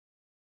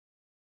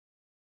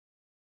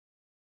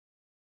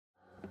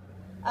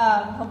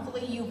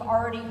Hopefully you've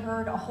already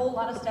heard a whole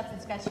lot of stuff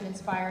that's got you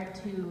inspired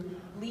to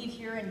leave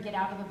here and get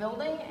out of the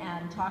building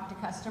and talk to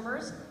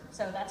customers.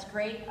 So that's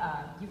great.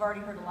 You've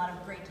already heard a lot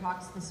of great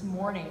talks this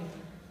morning.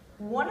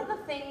 One of the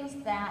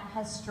things that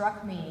has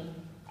struck me,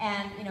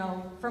 and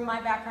from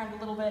my background a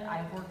little bit,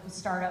 I've worked with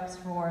startups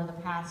for the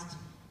past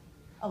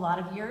a lot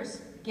of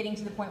years, getting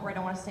to the point where I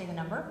don't want to say the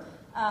number.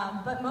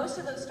 But most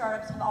of those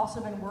startups have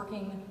also been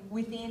working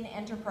within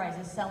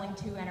enterprises, selling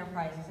to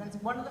enterprises. And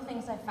one of the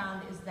things I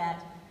found is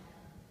that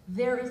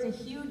there is a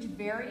huge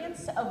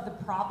variance of the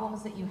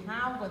problems that you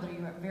have, whether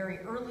you're at very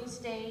early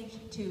stage,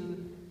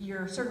 to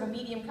you're sort of a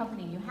medium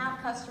company, you have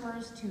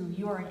customers, to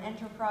you're an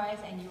enterprise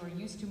and you are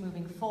used to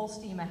moving full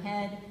steam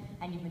ahead,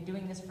 and you've been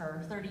doing this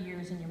for 30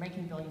 years and you're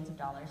making billions of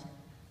dollars.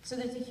 So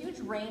there's a huge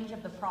range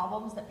of the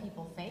problems that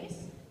people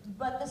face,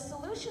 but the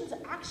solutions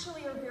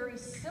actually are very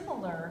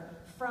similar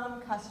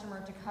from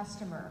customer to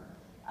customer.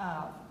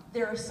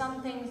 There are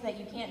some things that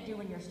you can't do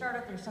in your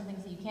startup, there's some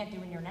things that you can't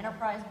do in your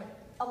enterprise, but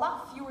a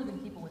lot fewer than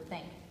people would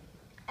think.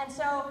 And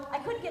so I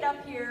could get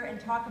up here and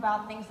talk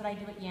about things that I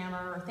do at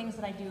Yammer, or things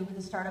that I do with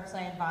the startups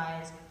I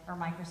advise, or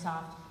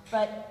Microsoft,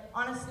 but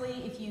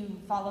honestly, if you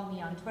follow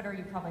me on Twitter,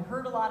 you've probably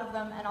heard a lot of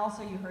them, and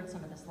also you heard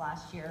some of this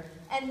last year.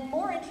 And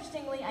more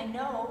interestingly, I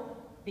know,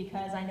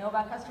 because I know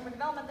about customer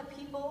development, that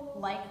people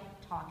like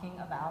talking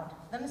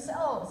about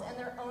themselves and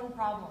their own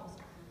problems.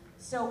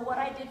 So what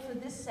I did for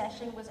this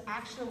session was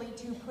actually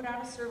to put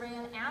out a survey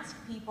and ask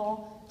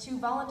people to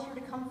volunteer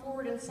to come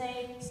forward and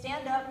say,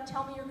 stand up,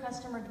 tell me your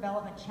customer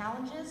development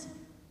challenges,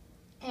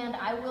 and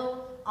I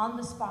will, on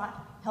the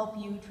spot, help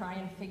you try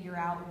and figure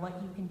out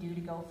what you can do to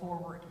go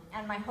forward.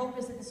 And my hope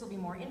is that this will be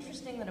more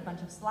interesting than a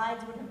bunch of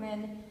slides would have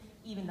been,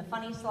 even the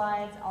funny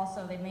slides.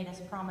 Also, they've made us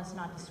promise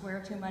not to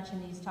swear too much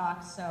in these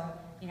talks, so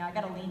I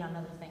gotta lean on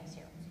other things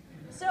here.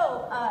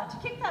 So, to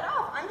kick that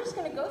off, I'm just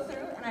going to go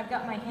through, and I've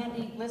got my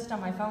handy list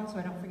on my phone so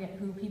I don't forget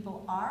who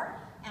people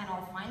are, and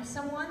I'll find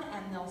someone,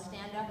 and they'll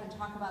stand up and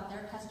talk about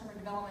their customer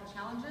development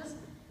challenges,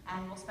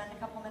 and we'll spend a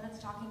couple minutes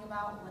talking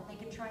about what they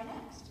could try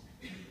next.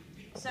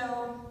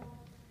 So,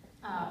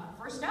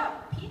 first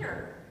up,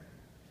 Peter.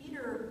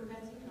 Peter,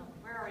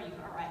 where are you?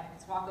 All right,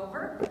 let's walk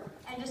over,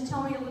 and just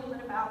tell me a little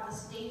bit about the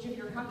stage of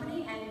your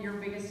company and your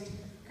biggest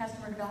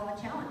customer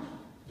development challenge.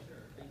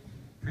 Sure.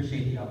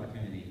 Appreciate the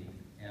opportunity.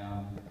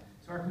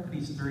 So our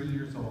company's 30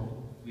 years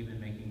old. We've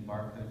been making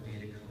barcode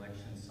data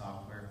collection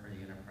software for the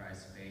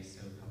enterprise space,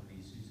 so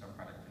companies use our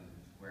product in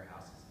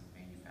warehouses and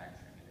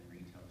manufacturing and in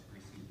retail to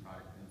receive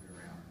product moved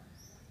around.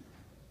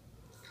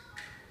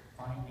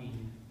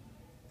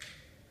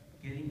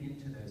 Getting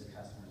into those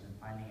customers and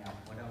finding out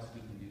what else we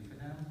can do for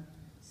them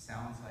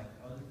sounds like,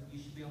 oh, you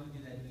should be able to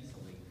do that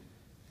easily.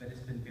 But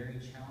it's been very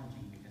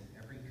challenging because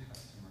every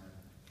customer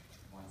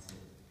wants it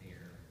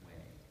their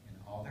way. And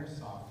all their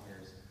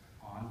software's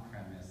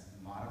on-premise,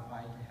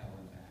 modified to hell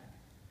and back.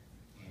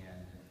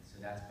 And so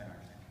that's been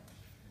our challenge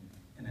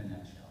in a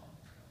nutshell.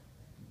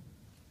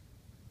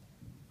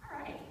 All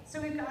right, so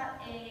we've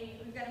got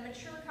a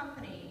mature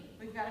company.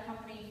 We've got a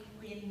company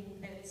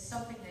that's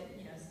something that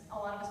a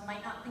lot of us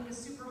might not think is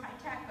super high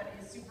tech, but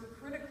is super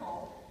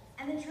critical.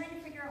 And then trying to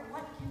figure out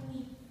how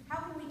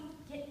can we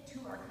get to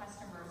our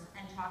customers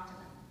and talk to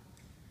them.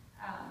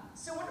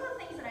 So one of the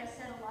things that I've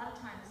said a lot of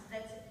times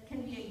that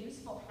can be a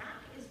useful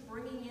hack is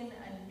bringing in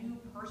a new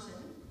person.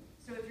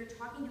 So if you're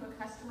talking to a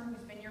customer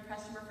who's been your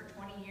customer for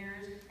 20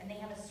 years and they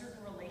have a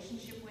certain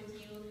relationship with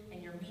you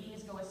and your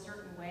meetings go a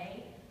certain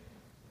way,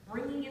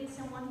 bringing in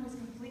someone who's a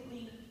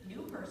completely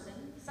new person,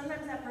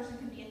 sometimes that person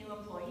can be a new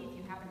employee if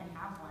you happen to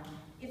have one.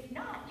 If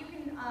not, you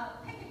can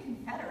pick a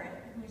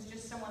confederate who's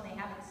just someone they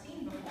haven't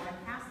seen before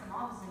and pass them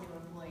off as a new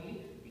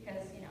employee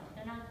because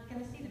they're not going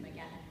to see them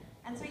again.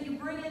 And so you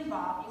bring in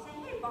Bob, you say,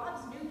 hey,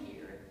 Bob's new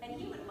here, and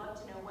he would love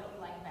to know what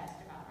you like best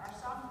about our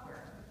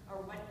software,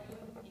 or what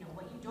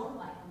you don't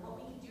like, or what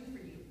we can do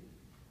for you.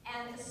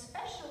 And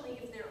especially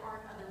if there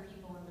aren't other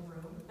people in the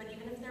room, but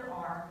even if there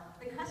are,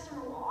 the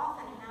customer will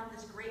often have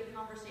this great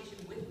conversation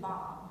with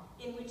Bob,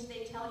 in which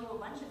they tell you a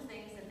bunch of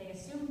things that they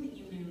assumed that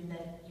you knew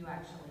that you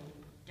actually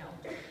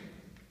don't.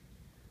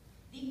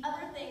 The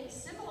other thing,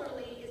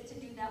 similarly, is to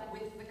do that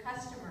with the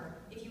customer.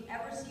 If you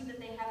ever see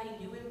that they have a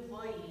new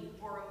employee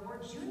or a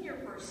more junior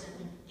person,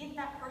 get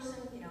that person,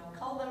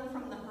 cull them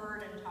from the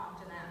herd and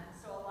talk to them.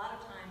 So a lot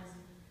of times,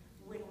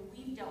 when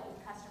we've dealt with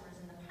customers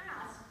in the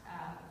past,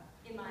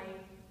 in my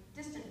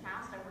distant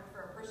past, I worked for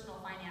a personal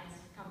finance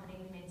company.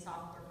 We made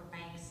software for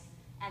banks,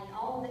 and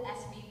all the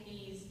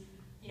SVPs,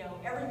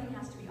 everything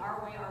has to be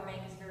our way. Our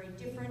bank is very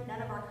different.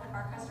 None of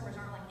our customers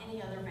aren't like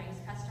any other bank's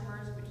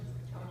customers, which is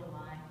a total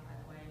lie, by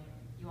the way.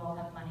 You all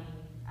have money.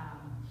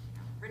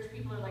 Rich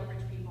people are like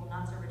rich people.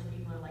 Not so rich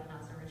people are like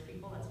not so rich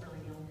people. That's really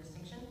the only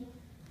distinction.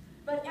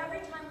 But every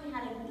time we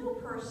had a new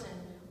person,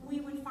 we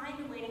would find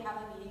a way to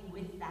have a meeting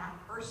with that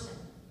person.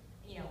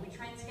 We'd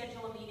try and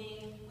schedule a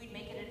meeting. We'd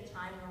make it at a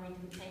time where we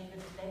didn't think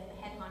that the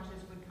head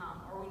honchos would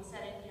come. Or we'd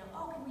set it,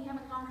 oh, can we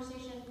have a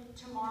conversation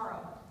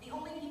tomorrow? The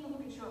only people who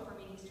can show up for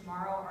meetings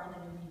tomorrow are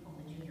the new people,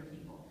 the junior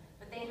people.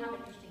 But they have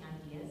interesting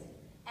ideas.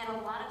 And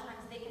a lot of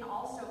times they can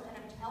also kind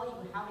of tell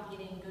tell you how to get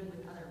in good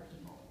with other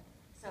people.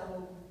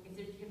 So if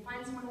you can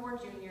find someone more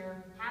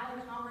junior, have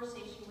a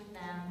conversation with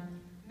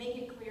them, make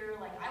it clear,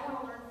 like, I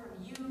want to learn from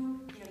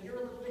you, you know, you're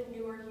a little bit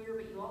newer here,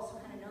 but you also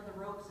kind of know the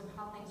ropes of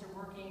how things are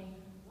working.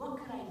 What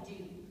could I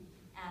do?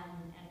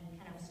 And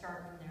kind of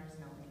start from there as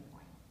an opening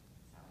point.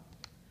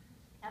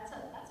 So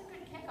that's a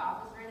good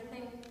kickoff. Is there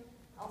anything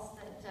else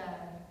that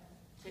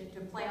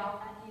to play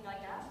off that you'd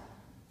like to ask?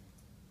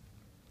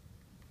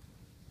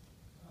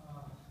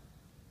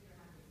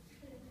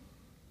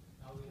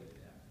 I'll leave it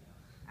there.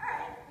 Yeah. All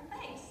right, well,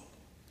 thanks.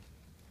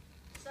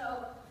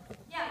 So,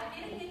 yeah,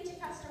 getting into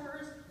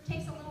customers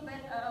takes a little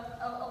bit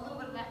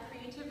of that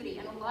creativity,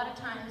 and a lot of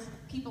times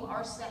people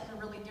are set in a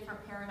really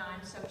different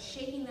paradigm. So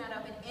shaking that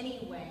up in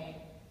any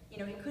way, you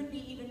know, it could be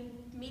even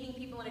meeting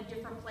people in a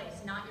different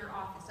place, not your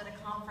office, at a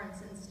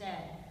conference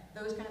instead.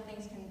 Those kind of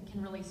things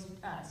can really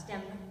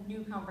stem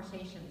new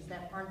conversations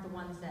that aren't the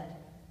ones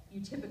that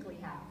you typically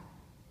have.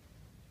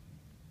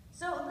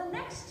 So the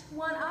next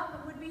one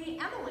up would be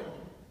Emily.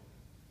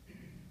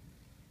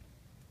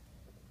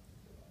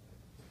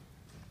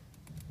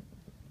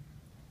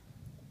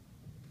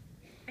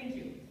 Thank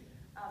you.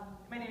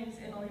 My name is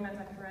Emily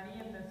Mazzacurani.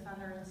 I'm the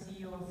founder and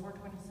CEO of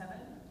 427.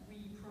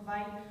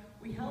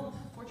 We help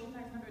Fortune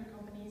 500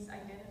 companies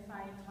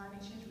identify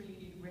climate change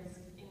related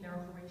risks in their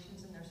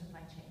operations and their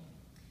supply chain.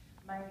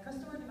 My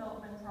customer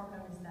development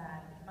problem is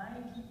that my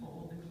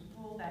people, the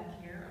people that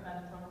care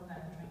about the problem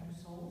that I'm trying to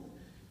solve,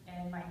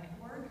 and my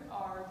network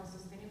are the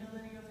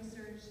sustainability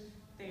officers,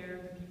 they're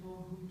the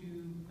people who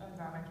do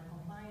environmental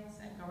compliance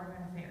and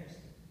government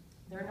affairs.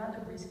 They're not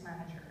the risk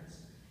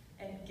managers.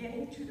 And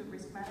getting to the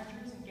risk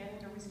managers and getting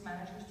the risk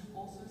managers to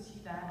also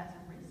see that as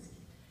a risk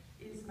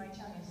is my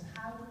challenge.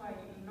 How do I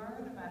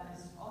learn about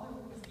this other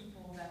group of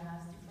people that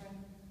has different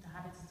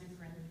habits,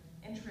 different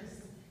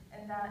interests,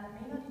 and that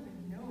may not even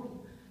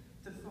know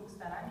the folks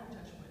that I'm in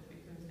touch with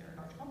because they're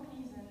large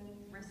companies and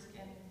risk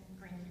and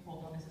green people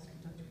don't necessarily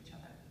talk to each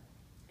other.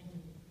 Thank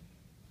you.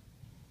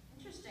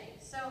 Interesting.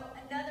 So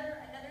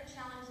another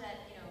challenge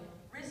that, you know,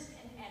 risk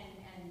and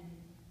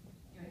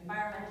you know,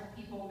 environmental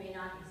people may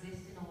not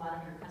exist in a lot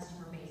of your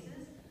customer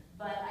bases,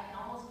 but I can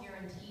almost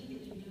guarantee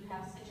that you do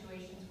have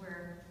situations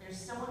where there's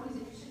someone who's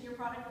interested in your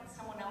product and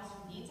someone else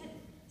who needs it,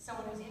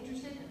 someone who's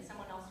interested and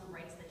someone else who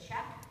writes the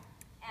check.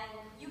 And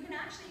you can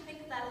actually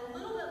think of that a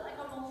little bit like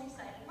a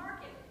multi-sided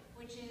market,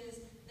 which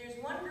is there's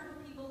one group of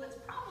people that's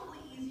probably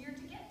easier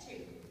to get to.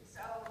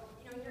 So,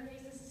 you know, in your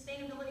case, the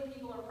sustainability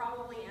people are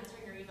probably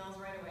answering your emails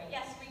right away.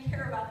 Yes, we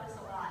care about this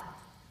a lot.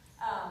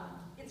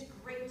 It's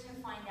great to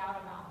find out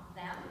about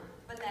them,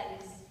 but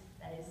that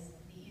is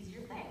the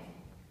easier thing.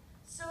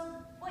 So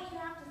what you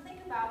have to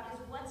think about is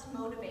what's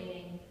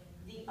motivating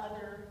the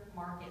other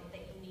market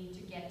that you need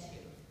to get to.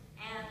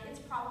 And it's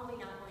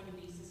probably not going to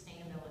be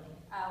sustainability.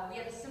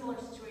 We had a similar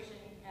situation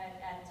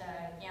at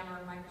Yammer,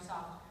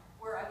 Microsoft,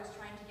 where I was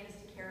trying to get us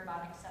to care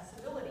about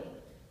accessibility.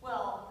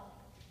 Well,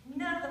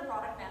 none of the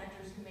product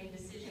managers who made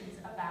decisions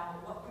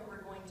about what we were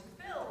going to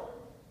build,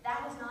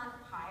 that was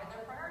not high on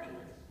their priority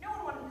list. No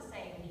one wanted to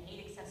say, we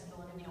hate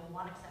accessibility, we don't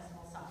want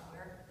accessible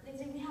software. But they'd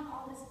say, we have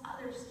all this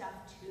other stuff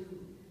too.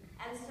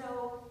 And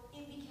so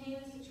it became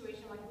a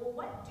situation like, well,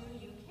 what do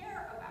you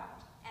care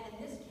about? And in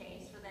this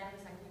case, for them,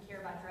 it's like we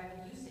care about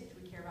driving usage.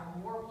 We care about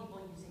more people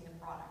using the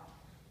product.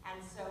 And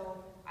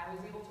so I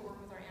was able to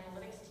work with our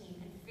analytics team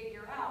and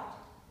figure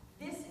out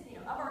this, you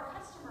know, of our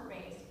customer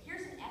base,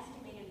 here's an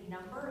estimated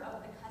number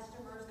of the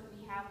customers that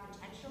we have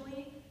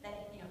potentially,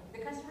 that, you know,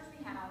 the customers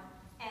we have,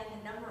 and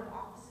the number of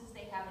offices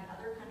they have in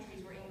other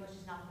countries where English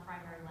is not the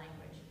primary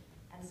language.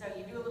 And so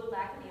you do a little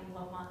back of the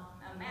envelope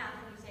math,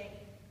 and you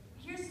say,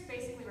 here's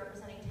basically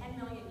representing 10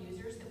 million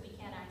users that we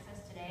can't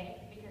access today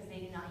because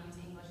they do not use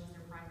English as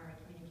their primary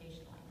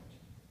communication language.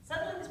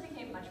 Suddenly this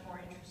became much more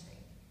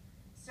interesting.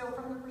 So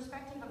from the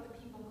perspective of the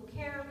people who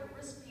care, the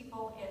risk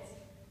people, it's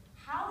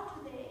how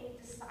do they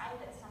decide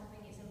that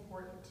something is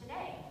important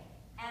today?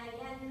 And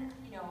again,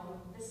 you know,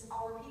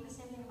 I'll repeat the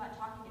same thing about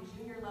talking to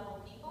junior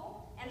level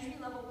people. Entry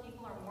level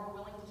people are more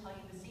willing to tell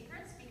you the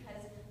secrets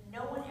because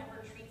no one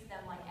ever treats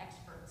them like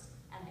experts.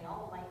 And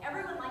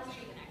everyone likes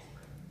being an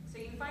expert. So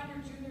you find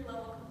your junior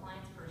level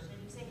compliance person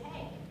and you say,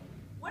 hey,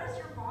 what does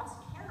your boss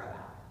care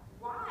about?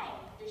 Why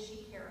does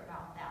she care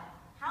about that?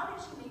 How did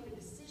she make the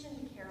decision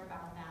to care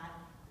about that?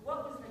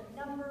 What was the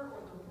number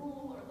or the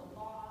rule or the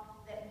law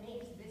that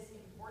makes this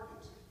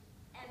important?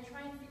 And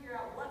try and figure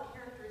out what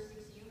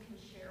characteristics you can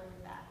share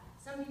with that.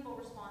 Some people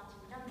respond to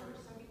numbers,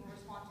 some people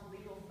respond to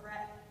legal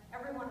threat,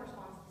 everyone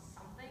responds to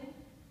something,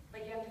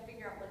 but you have to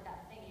figure out what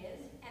that thing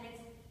is, and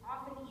it's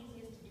often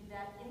easiest to do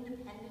that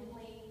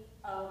independently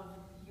of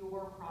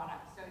your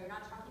product. So you're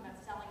not talking about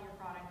selling your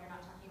product, you're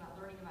not talking about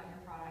learning about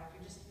your product,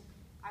 you're just,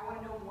 I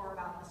want to know more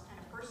about this kind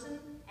of person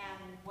and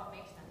what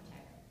makes them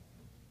tick.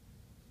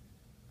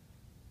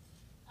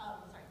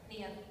 Sorry,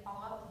 any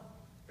follow-up?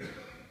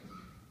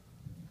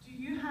 Do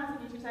you have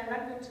any tips? I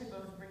like the tip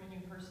of bring a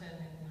new person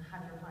and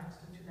have your clients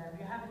to do that.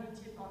 Do you have any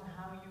tip on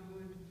how you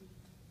would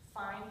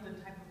find the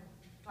type of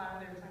client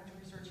they're trying to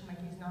research? In my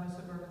case, not a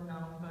suburban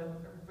noun, but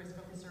a risk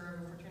officer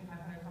of a Fortune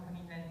 500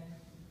 company, and then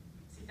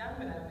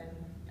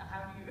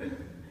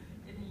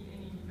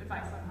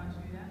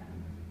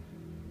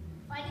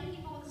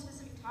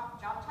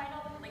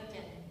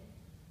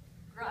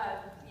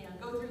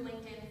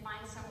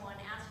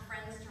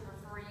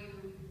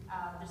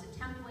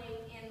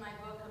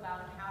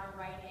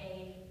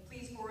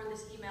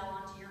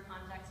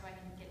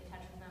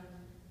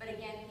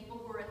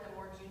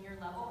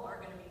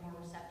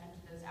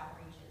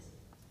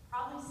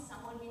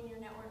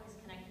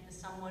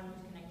someone who's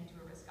connected to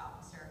a risk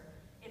officer.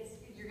 It's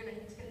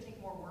gonna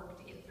take more work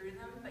to get through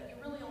them, but you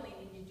really only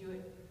need to do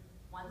it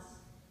once,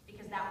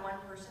 because that one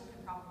person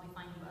can probably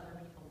find you other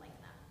people like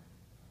them.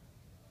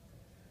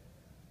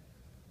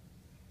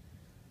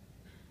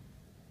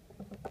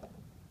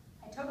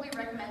 I totally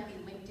recommend the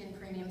LinkedIn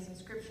Premium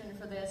subscription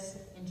for this.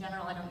 In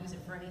general, I don't use it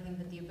for anything,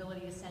 but the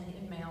ability to send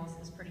in mails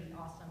is pretty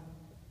awesome.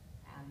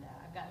 And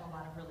I've gotten a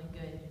lot of really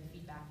good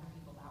feedback from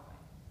people that way.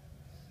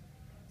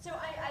 So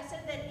I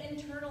said that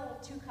internal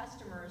to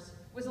customers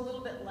was a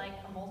little bit like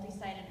a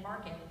multi-sided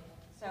market.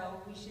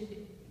 So we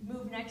should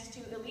move next to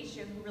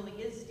Alicia, who really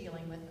is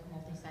dealing with a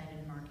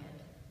multi-sided market.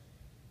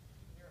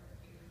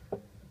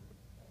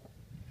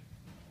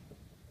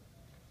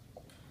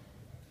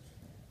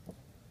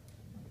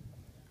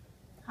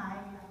 Hi,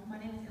 my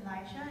name is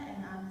Elisha,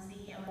 and I'm the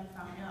CEO and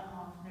founder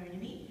of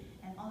Learn-Me,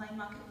 an online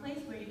marketplace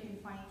where you can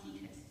find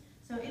teachers.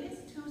 So it is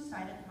a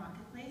two-sided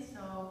marketplace.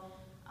 So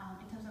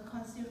in terms of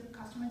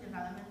customer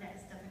development, that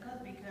is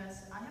difficult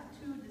because I have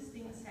two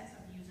distinct sets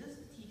of users,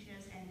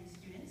 teachers and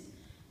students.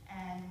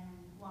 And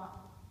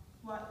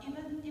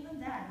even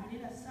that,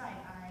 within a site,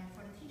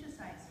 for the teacher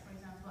sites, for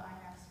example, I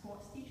have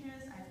sports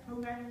teachers, I have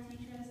programming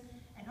teachers,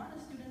 and on the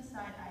student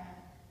side, I have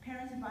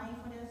parents buying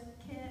for their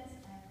kids,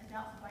 and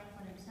adults buying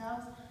for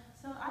themselves.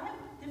 So I have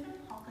different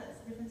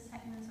pockets, different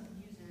segments of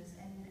users,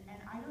 and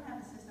I don't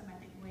have a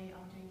systematic way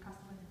of doing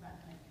customer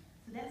development.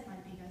 So that's my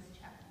biggest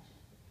challenge.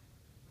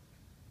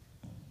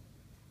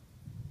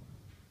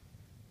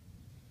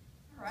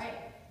 All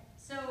right,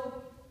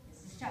 so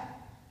this is tough,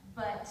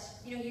 but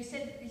you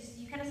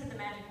kind of said the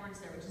magic words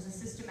there, which is a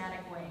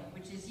systematic way,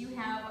 which is you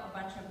have a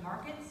bunch of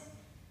markets.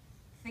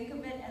 Think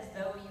of it as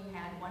though you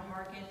had one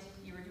market,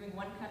 you were doing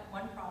one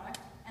product,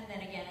 and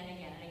then again and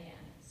again and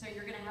again. So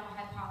you're going to have a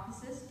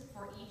hypothesis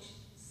for each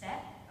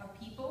set of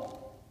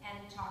people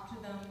and talk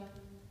to them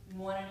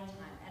one at a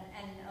time.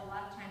 And a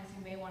lot of times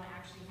you may want to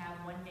actually have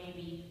one day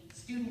be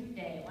student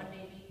day, one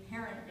day be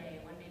parent day,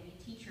 one day be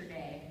teacher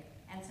day.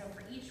 And so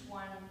for each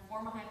one,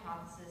 form a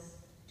hypothesis,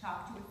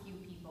 talk to a few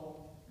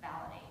people,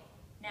 validate.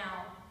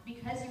 Now,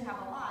 because you have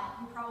a lot,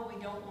 you probably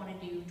don't want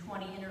to do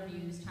 20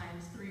 interviews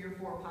times 3 or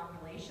 4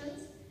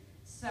 populations.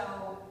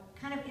 So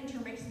kind of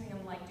intermixing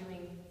them, like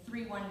doing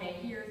 3 one day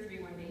here, 3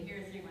 one day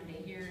here, 3 one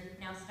day here.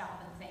 Now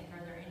stop and think,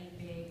 are there any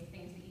big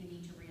things that you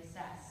need to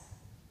reassess?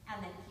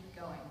 And then keep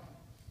going.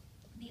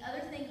 The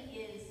other thing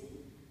is,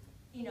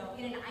 in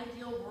an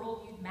ideal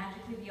world, you'd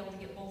magically be able to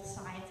get both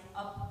sides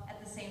up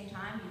at the same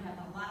time. You have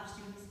a lot of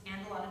students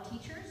and a lot of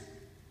teachers.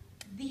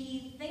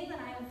 The thing that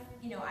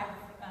and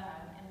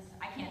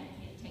I can't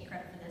take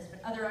credit for this,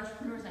 but other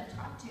entrepreneurs I've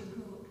talked to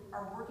who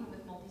are working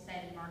with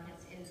multi-sided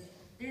markets is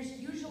there's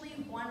usually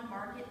one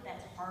market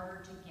that's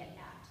harder to get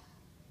at.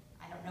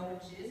 I don't know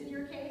which it is in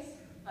your case,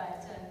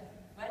 but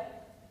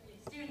what?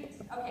 Students.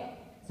 Okay,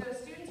 so if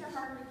students are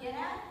harder to get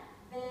at,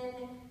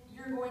 then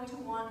you're going to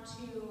want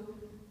to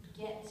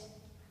get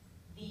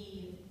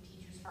the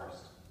teachers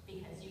first,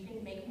 because you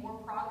can make more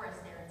progress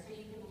there, and so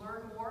you can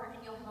learn more,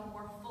 and you'll have a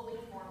more fully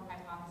formed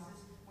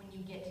hypothesis when you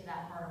get to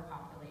that harder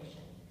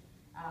population.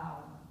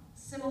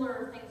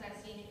 Similar things I've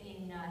seen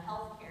in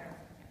healthcare.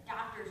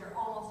 Doctors are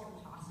almost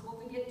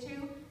impossible to get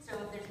to, so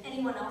if there's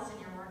anyone else in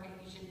your market,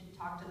 you should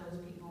talk to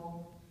those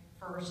people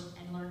first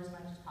and learn as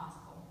much as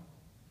possible.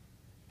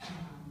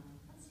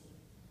 Let's see,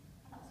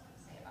 what else can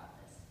we say about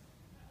this?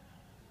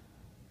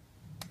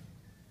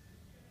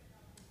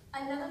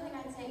 Another thing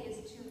I'd say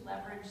is to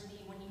leverage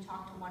when you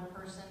talk to one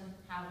person,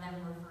 have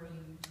them refer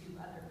you to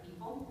other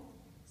people.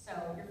 So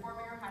you're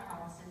forming your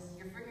hypothesis,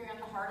 you're figuring out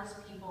the hardest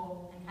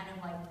people and kind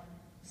of like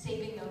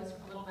saving those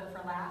a little bit for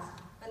last,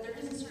 but there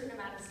is a certain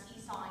amount of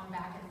seesawing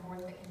back and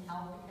forth that can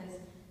help, because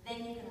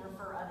then you can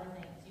refer other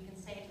things. You can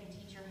say to the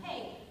teacher,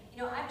 hey,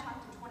 I've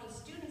talked to 20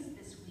 students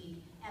this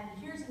week, and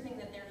here's the thing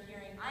that they're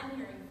hearing, I'm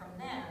hearing from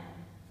them.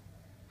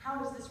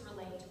 How does this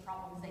relate to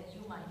problems that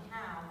you might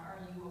have? Are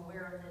you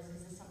aware of this?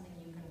 Is this something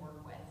you can work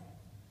with?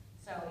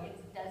 So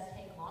it does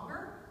take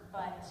longer,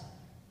 but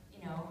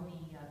the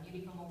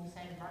beauty of a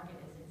multi-sided market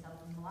is it's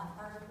a lot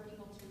harder for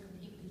people to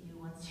compete with you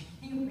once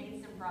you've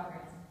made some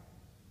progress.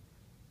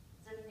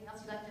 Is there anything else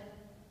you'd like to?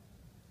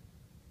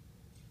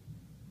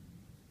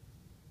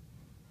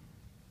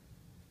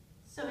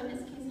 So in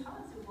this case, how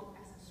does it work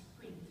as a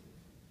sprint?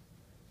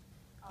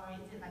 Or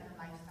is it like a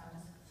lifestyle,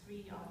 just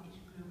 3 of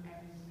each group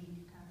every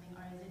week kind of thing?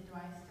 Or do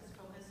I just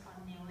focus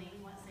on nailing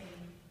what, say,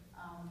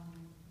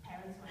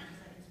 parents who are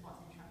interested in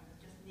sports instructors,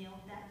 just nail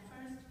that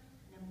first,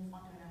 and then move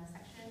on to another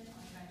section?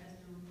 Or should I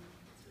just do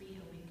 3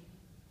 a week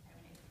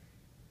every day?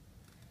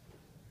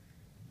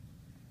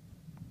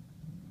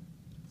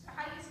 So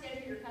how you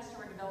schedule your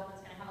customer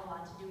development is going to have a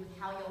lot to do with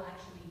how you'll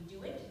actually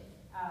do it.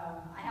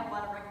 I have a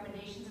lot of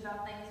recommendations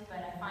about things,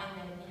 but I find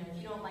that if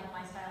you don't like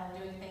my style of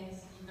doing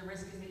things, the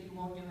risk is that you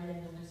won't do it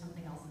and you'll do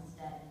something else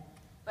instead.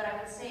 But I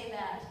would say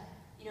that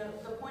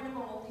the point of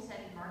a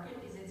multi-sided market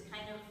is it's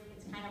kind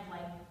of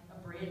like a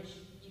bridge.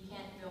 You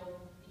can't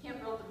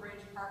build the bridge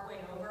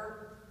partway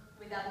over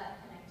without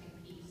that connecting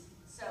piece.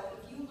 So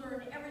if you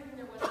learn everything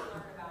there was to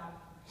learn about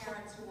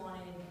parents who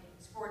wanted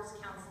sports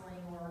counseling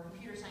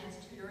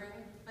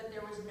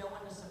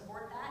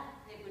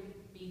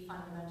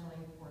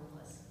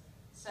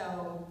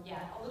So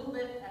yeah, a little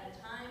bit at a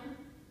time.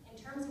 In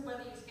terms of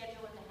whether you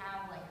schedule it to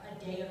have like a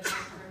day of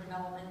customer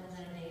development and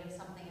then a day of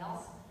something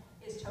else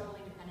is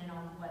totally dependent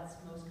on what's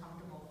most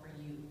comfortable for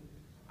you.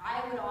 I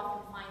would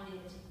often find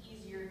it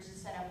easier to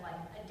set up like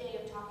a day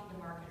of talking to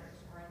marketers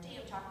or a day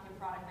of talking to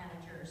product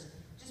managers,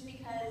 just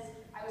because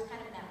I was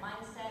kind of in that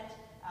mindset.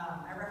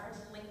 I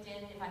referenced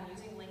LinkedIn. If I'm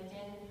using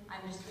LinkedIn,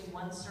 I'm just doing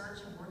one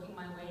search and working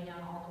my way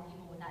down all the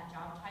people with that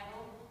job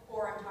title,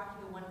 or I'm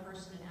talking to one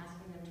person and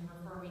asking them to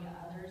refer me to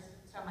others.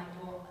 So I might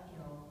do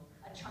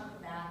a chunk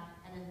of that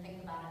and then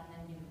think about it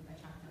and then do a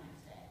chunk the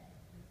next day.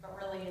 But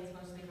really, it's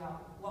mostly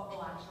about what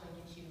will actually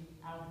get you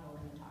out of the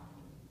building and talking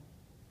to people.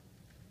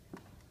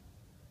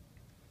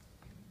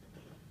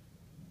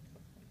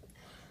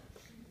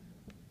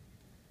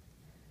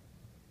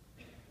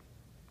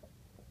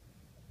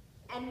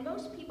 And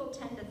most people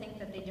tend to think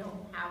that they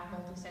don't have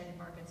multi-sided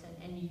markets,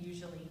 and you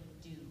usually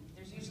do.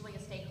 There's usually a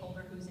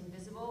stakeholder who's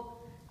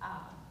invisible.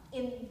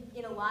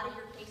 In a lot of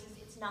your cases,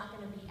 it's not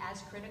going to be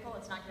as critical.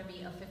 It's not going to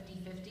be a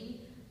 50-50,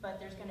 but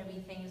there's going to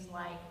be things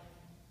like,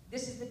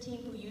 this is the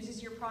team who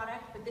uses your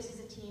product, but this is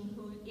a team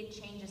who it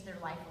changes their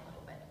life a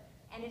little bit.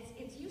 And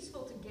it's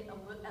useful to get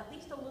at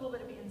least a little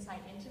bit of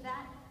insight into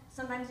that.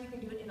 Sometimes you can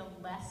do it in a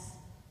less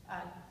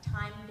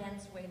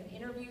time-dense way than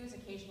interviews.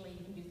 Occasionally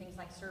you can do things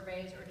like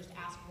surveys or just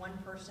ask one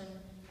person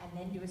and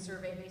then do a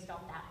survey based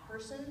off that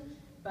person.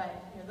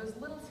 But those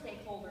little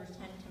stakeholders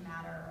tend to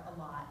matter a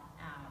lot,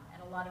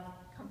 and a lot of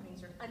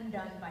companies are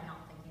undone by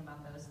not thinking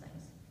about those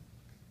things.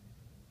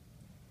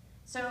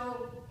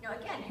 So,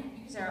 again,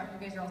 you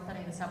guys are all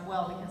setting this up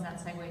well, because that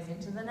segues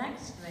into the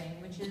next thing,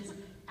 which is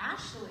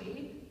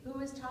Ashley, who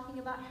is talking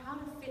about how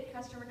to fit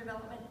customer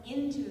development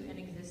into an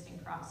existing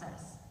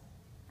process.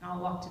 And I'll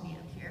walk to the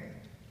end here.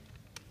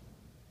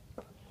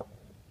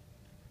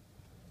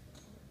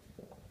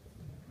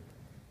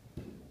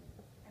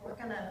 I work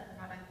on a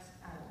product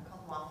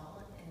called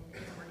Waffle, and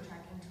it's a work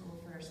tracking tool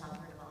for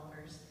software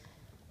developers.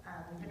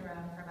 We've been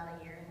around for about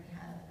a year, and we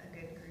have a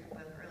good group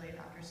of early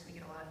adopters, so we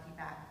get a lot of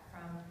feedback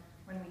from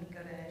when we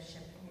go to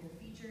ship new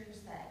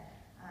features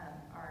that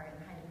are in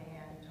high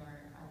demand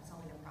or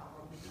solving a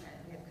problem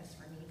that we have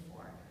customer need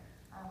for.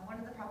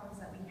 One of the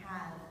problems that we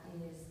have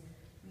is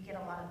we do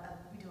a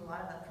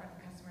lot of upfront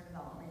customer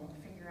development to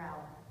figure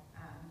out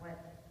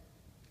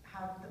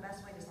how the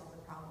best way to solve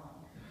the problem.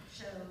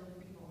 Show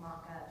people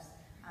mock-ups,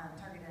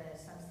 target a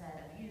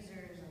subset of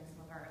users, and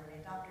some of our early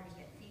adopters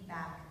get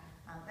feedback.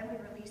 Then we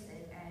release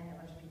it, and a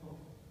bunch of people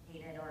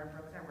hate it or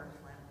broke their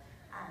workflow.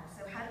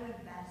 So how do we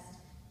best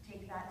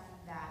take that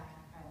feedback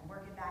and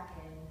work it back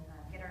in,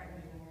 get our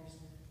engineers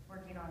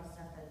working on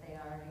stuff that they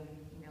already,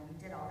 we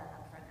did all that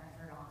upfront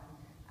effort on.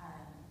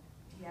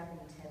 Do you have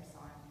any tips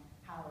on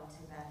how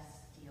to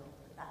best deal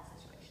with that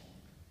situation?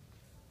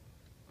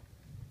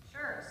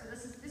 Sure. So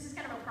this is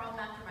kind of a problem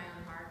after my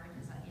own heart,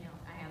 because I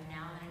am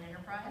now in an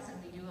enterprise, and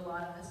we do a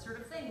lot of this sort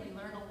of thing. We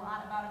learn a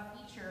lot about a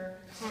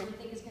feature that we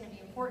think is going to be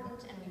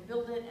important, and we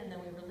build it, and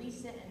then we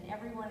release it, and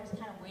everyone is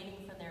kind of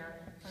waiting for their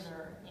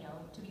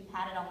to be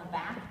patted on the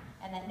back,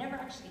 and that never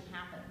actually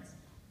happens.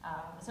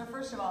 So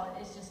first of all,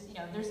 it's just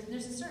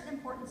there's a certain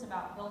importance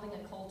about building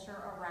a culture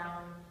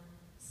around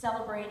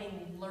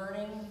celebrating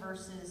learning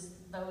versus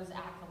those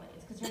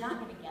accolades, because you're not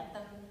going to get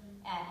them,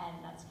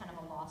 and that's kind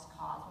of a lost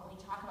cause. When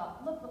we talk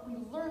about, look, we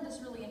learned this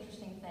really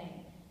interesting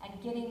thing,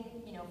 and getting,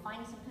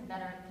 finding some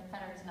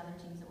confederates and other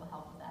teams that will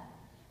help with that.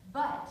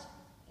 But,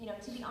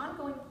 to the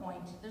ongoing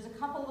point, there's a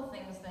couple of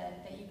things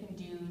that you can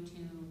do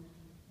to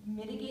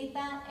mitigate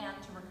that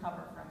and to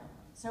recover from it.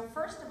 So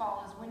first of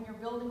all is when you're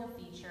building a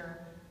feature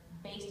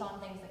based on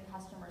things that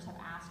customers have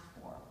asked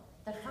for,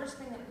 the first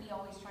thing that we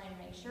always try and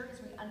make sure is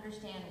we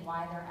understand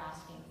why they're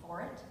asking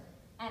for it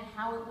and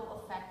how it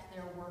will affect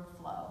their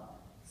workflow.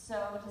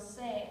 So to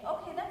say,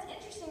 okay, that's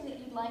interesting that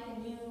you'd like a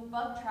new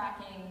bug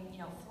tracking,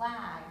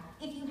 flag.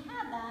 If you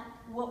had that,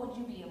 what would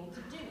you be able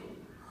to do?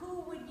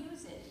 Who would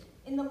use it?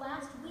 In the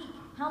last week,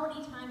 how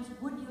many times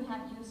would you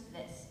have used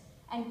this?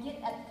 And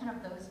get at kind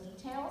of those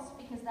details,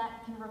 because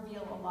that can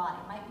reveal a lot.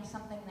 It might be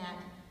something that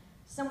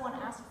someone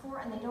asked for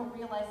and they don't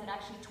realize that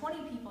actually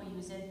 20 people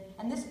use it,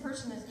 and this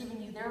person is giving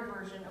you their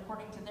version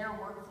according to their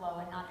workflow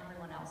and not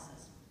everyone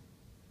else's.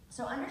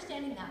 So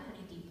understanding that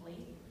pretty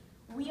deeply.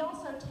 We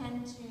also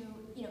tend to,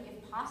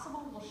 if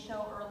possible, we'll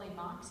show early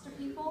mocks to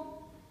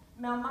people.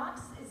 Now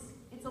mocks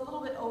it's a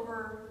little bit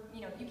over,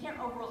 you can't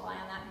over-rely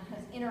on that,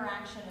 because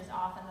interaction is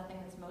often the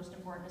thing that's most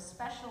important,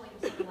 especially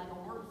with something like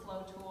a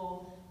workflow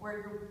tool where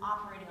you're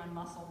operating on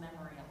muscle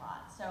memory a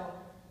lot. So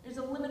there's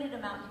a limited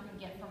amount you can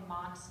get from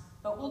mocks,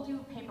 but we'll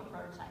do paper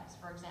prototypes,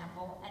 for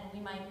example, and we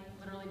might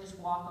literally just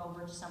walk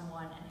over to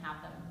someone and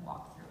have them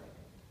walk through it.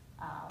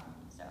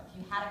 So if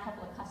you had a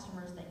couple of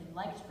customers that you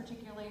liked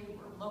particularly, who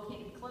were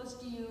located close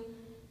to you,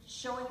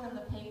 showing them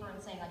the paper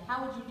and saying, like,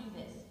 how would you do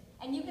this?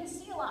 And you can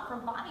see a lot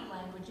from body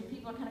language, and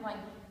people are kind of going,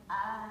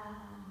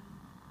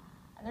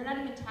 and they're not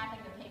even tapping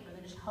the paper,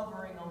 they're just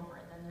hovering over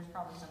it, then there's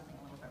probably something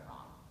a little bit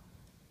wrong.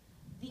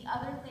 The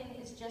other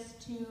thing is just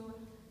to,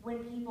 when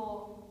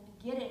people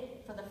get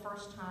it for the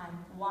first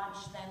time,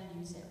 watch them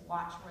use it.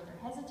 Watch where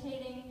they're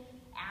hesitating,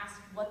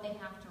 ask what they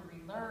have to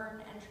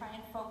relearn, and try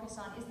and focus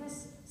on, is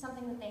this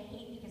something that they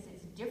hate because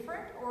it's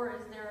different, or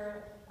is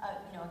there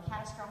a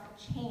catastrophic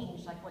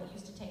change, like what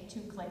used to take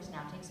 2 clicks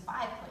now takes 5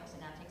 clicks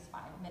and now takes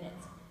 5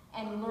 minutes,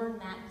 and learn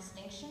that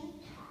distinction.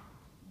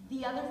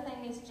 The other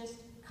thing is just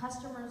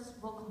customers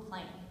will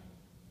complain.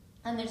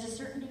 And there's a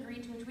certain degree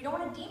to which we don't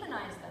want to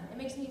demonize them. It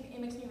makes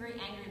me very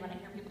angry when I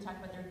hear people talk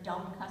about their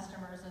dumb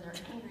customers or their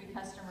angry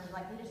customers,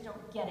 like they just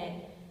don't get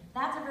it.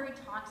 That's a very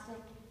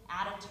toxic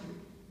attitude.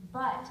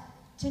 But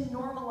to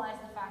normalize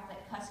the fact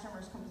that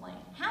customers complain.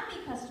 Happy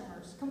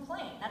customers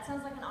complain. That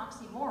sounds like an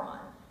oxymoron.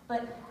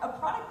 But a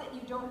product that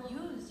you don't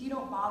use, you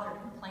don't bother to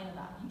complain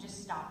about. You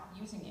just stop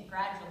using it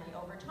gradually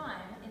over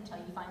time until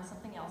you find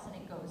something else and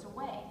it goes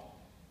away.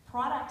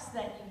 Products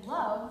that you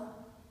love,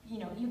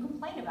 you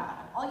complain about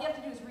them. All you have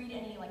to do is read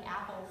any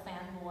Apple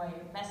fanboy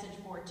message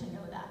board to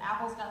know that.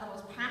 Apple's got the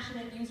most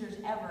passionate users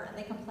ever, and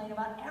they complain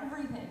about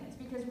everything. It's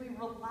because we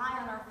rely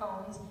on our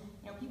phones.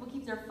 People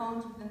keep their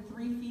phones within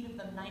 3 feet of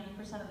them 90%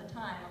 of the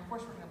time. Of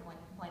course we're going to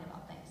complain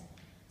about things.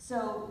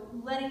 So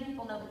letting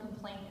people know that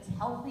complaint is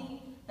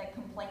healthy, that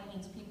complaint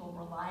means people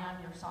rely on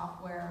your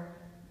software,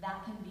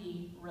 that can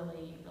be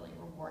really, really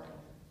rewarding.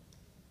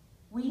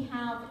 We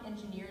have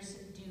engineers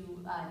do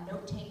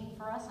note-taking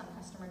for us on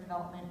customer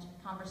development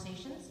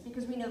conversations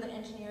because we know that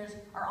engineers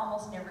are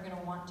almost never going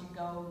to want to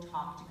go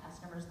talk to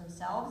customers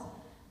themselves,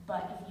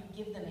 but if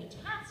you give them a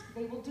task,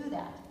 they will do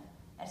that,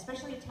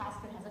 especially a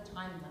task that has a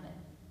time limit.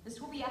 This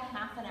will be a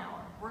half an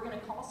hour. We're going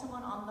to call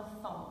someone on the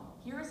phone.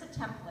 Here is a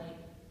template.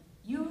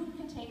 You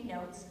can take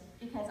notes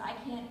because I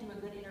can't do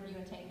a good interview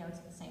and take notes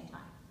at the same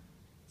time.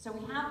 So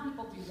we have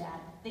people do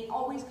that. They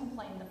always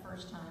complain the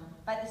first time.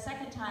 By the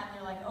second time,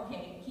 they're like,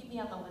 okay, keep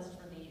me on the list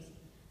for these.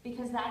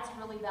 Because that's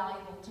really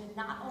valuable to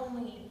not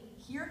only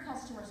hear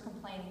customers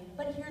complaining,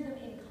 but hear them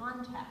in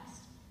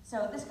context.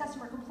 So this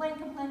customer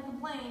complained,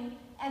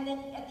 and then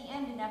at the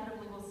end,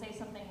 inevitably, we'll say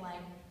something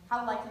like,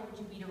 how likely would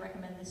you be to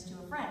recommend this to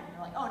a friend? And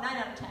you're like, oh, 9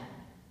 out of 10.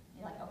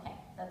 You're like, okay,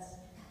 that's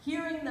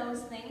hearing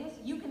those things.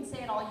 You can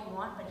say it all you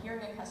want, but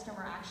hearing a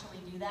customer actually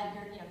do that,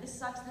 this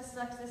sucks, this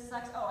sucks, this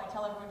sucks. Oh, I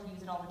tell everyone to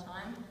use it all the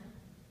time.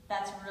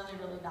 That's really,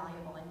 really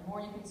valuable. And the more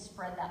you can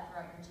spread that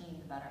throughout your team,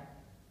 the better.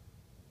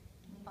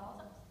 Any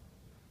follow-ups?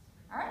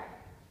 All right,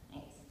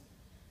 thanks.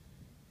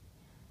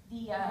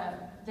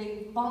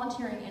 The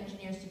volunteering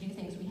engineers to do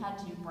things, we had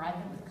to bribe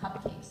them with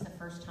cupcakes the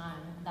first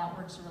time. That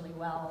works really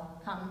well.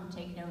 Come,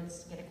 take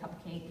notes, get a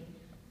cupcake.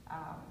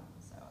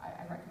 So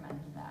I recommend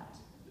that.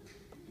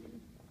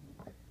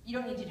 You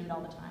don't need to do it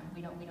all the time.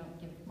 We don't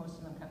give most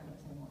of them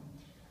cupcakes anymore.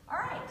 All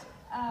right,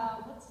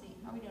 let's see.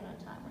 How are we doing on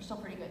time? We're still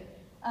pretty good.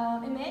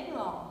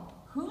 Emmanuel,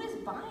 who is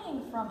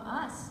buying from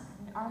us?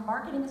 Our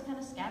marketing is kind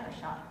of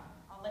scattershot.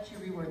 I'll let you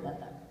reword that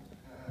though.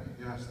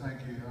 Yes, thank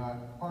you.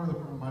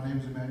 My name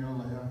is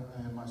Emmanuel Leah,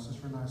 and my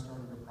sister and I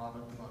started a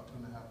product about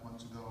 2.5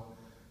 months ago,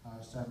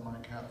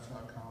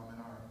 SatMyCaps.com, and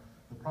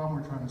the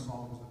problem we're trying to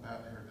solve is the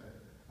bad hair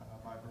day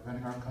by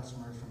preventing our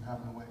customers from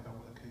having to wake up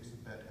with a case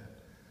of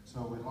bedhead.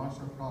 So we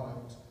launched our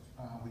product.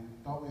 We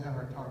thought we had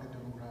our target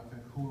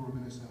demographic, who we were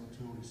going to sell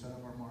to. We set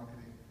up our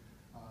marketing,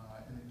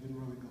 and it didn't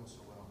really go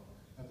so well.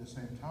 At the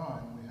same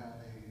time, we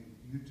had a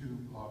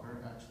YouTube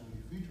blogger actually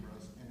feature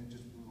us, and it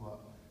just blew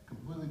up.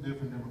 Completely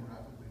different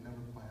demographic we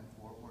never planned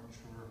for, weren't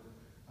sure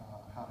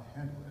how to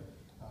handle it.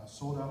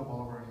 Sold out of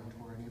all of our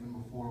inventory, and even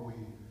before we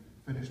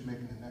finished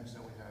making the next set,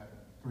 we had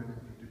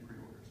 350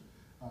 pre-orders.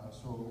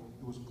 So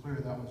it was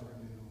clear that was our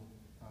new,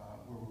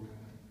 where we were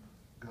going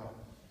to go.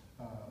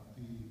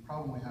 The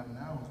problem we have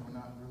now is we're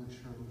not really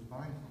sure who's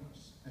buying from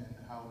us and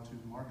how to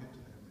market to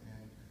them,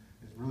 and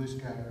it's really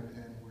scattered,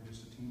 and we're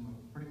just a team of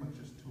pretty much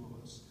just 2 of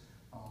us,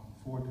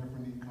 4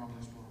 different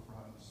e-commerce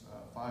storefronts,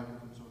 5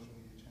 different social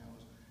media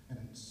channels, and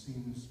it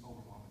seems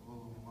overwhelming, a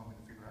little overwhelming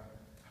to figure out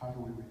how do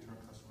we reach our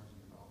customers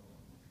and develop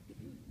them.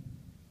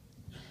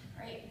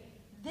 Great.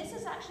 This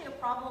is actually a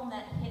problem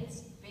that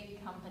hits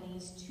big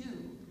companies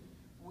too.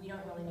 We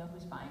don't really know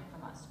who's buying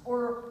from us,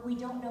 or we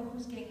don't know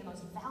who's getting the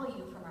most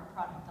value from our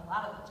product a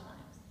lot of the times.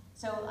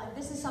 So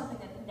this is something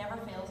that never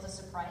fails to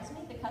surprise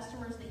me. The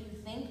customers that you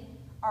think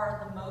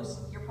are the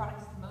most, your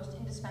product is the most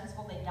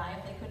indispensable, they'd die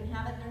if they couldn't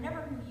have it, they're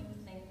never who you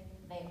think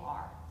they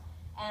are.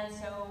 And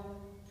so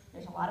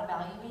there's a lot of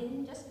value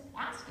in just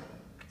asking.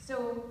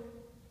 So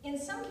in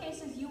some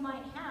cases, you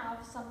might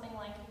have something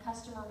like a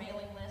customer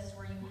mailing list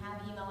where you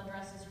have email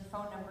addresses or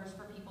phone numbers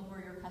for people who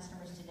are your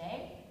customers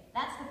today.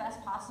 That's the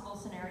best possible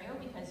scenario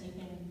because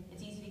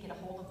it's easy to get a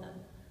hold of them.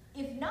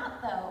 If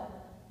not, though,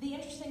 the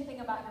interesting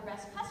thing about your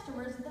best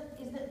customers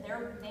is that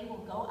they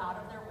will go out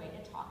of their way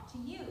to talk to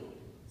you.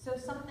 So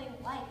something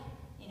like,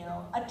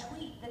 a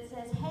tweet that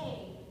says,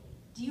 hey,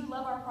 do you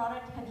love our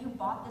product? Have you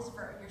bought this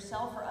for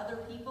yourself or other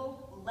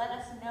people? Let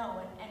us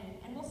know,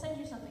 and we'll send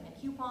you something, a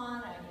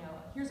coupon,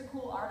 here's a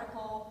cool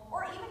article,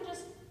 or even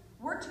just,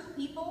 we're 2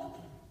 people,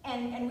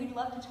 and we'd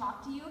love to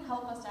talk to you,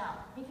 help us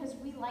out, because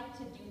we like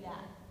to do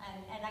that.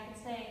 And I can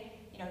say,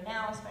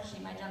 now especially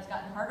my job's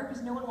gotten harder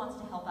because no one wants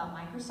to help out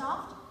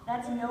Microsoft.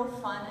 That's no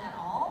fun at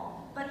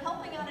all. But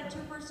helping out a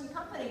two-person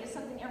company is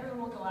something everyone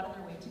will go out of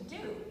their way to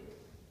do.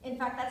 In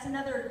fact, that's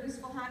another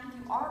useful hack. If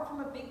you are from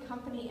a big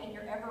company and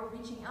you're ever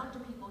reaching out to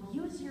people,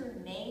 use your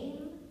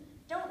name.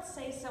 Don't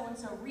say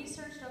so-and-so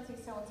research, don't say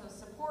so-and-so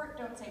support,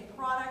 don't say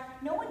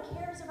product. No one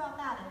cares about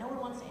that, and no one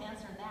wants to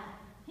answer that.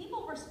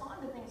 People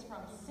respond to things from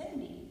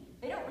Cindy.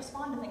 They don't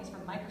respond to things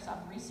from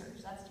Microsoft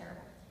Research. That's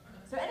terrible.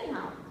 So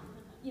anyhow,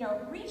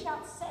 reach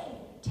out,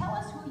 tell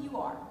us who you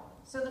are.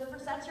 So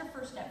that's your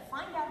first step.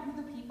 Find out who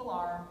the people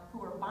are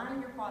who are buying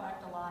your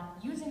product a lot,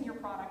 using your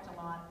product a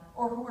lot,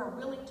 or who are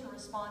willing to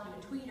respond to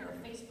a tweet or a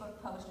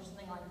Facebook post or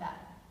something like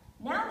that.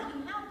 Now that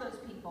you have those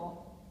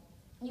people,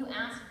 you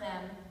ask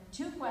them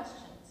 2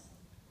 questions.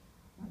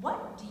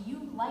 What do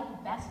you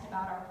like best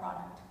about our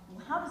product?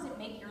 How does it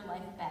make your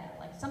life better?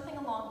 Like something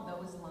along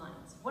those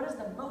lines. What is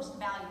the most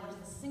value? What is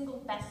the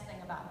single best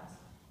thing about us?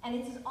 And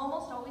it's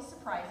almost always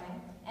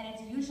surprising, and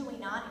it's usually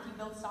not, if you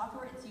build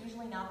software, it's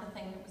usually not the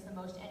thing that was the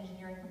most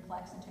engineering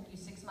complex and took you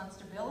 6 months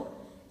to build.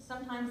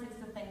 Sometimes it's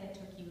the thing that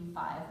took you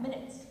 5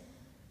 minutes.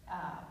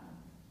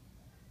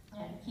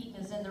 And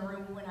Keaton is in the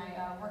room. When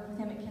I worked with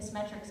him at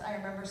Kissmetrics, I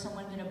remember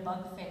someone did a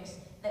bug fix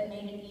that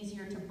made it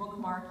easier to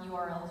bookmark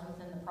URLs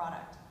within the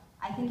product.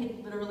 I think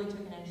it literally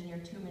took an engineer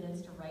 2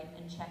 minutes to write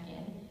and check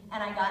in,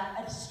 and I got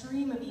a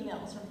stream of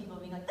emails from people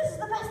being like, this is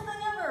the best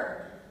thing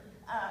ever!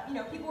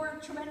 People were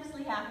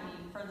tremendously happy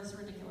for this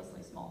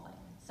ridiculously small thing.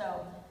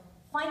 So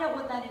find out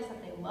what that is that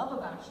they love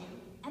about you,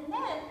 and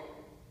then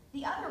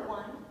the other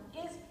one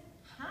is,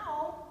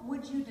 how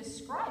would you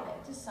describe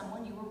it to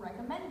someone you were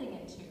recommending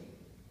it to?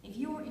 If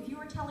you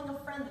were telling a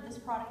friend that this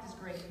product is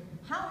great,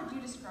 how would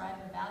you describe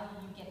the value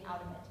you get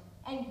out of it?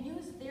 And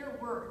use their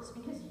words,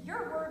 because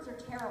your words are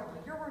terrible.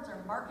 Your words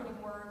are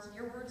marketing words.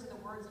 Your words are the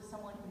words of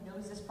someone who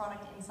knows this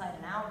product inside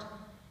and out,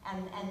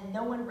 and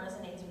no one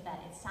resonates with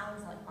that. It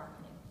sounds like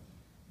marketing.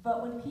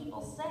 But when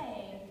people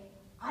say,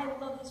 I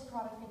love this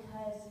product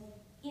because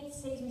it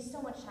saves me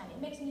so much time, it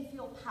makes me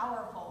feel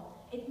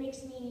powerful, it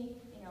makes me,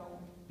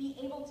 be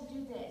able to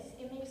do this,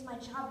 it makes my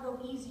job go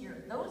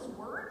easier, those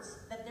words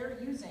that they're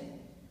using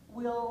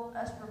will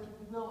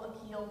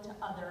appeal to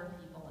other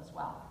people as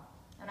well.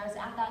 And I was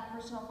at that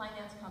personal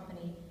finance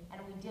company,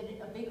 and we did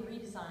a big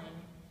redesign,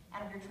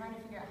 and we were trying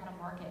to figure out how to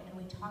market, and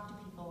we talked to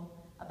people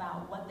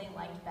about what they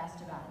liked best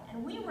about it.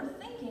 And we were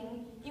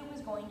thinking it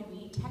was going to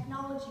be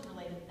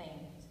technology-related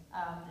things.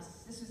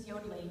 This was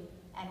Yodlee,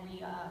 and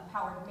we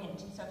powered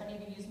Mint. So if any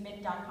of you use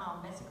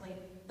Mint.com, basically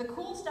the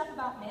cool stuff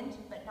about Mint,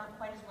 but not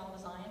quite as well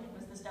designed,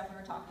 was the stuff we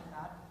were talking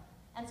about.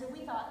 And so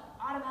we thought,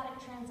 automatic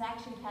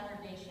transaction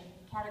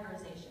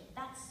categorization.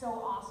 That's so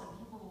awesome.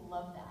 People will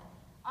love that.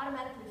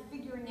 Automatically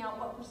figuring out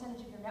what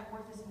percentage of your net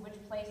worth is in which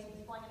place and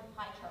displaying a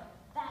pie chart.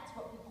 That's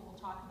what people will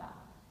talk about.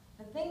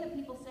 The thing that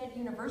people said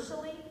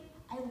universally,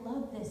 I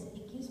love this.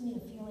 It gives me a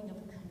feeling of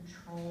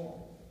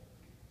control.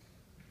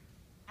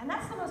 And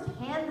that's the most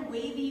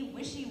hand-wavy,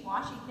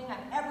 wishy-washy thing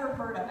I've ever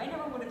heard of. I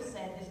never would have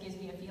said this gives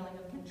me a feeling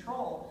of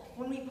control.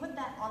 When we put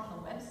that on the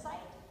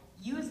website,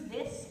 use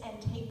this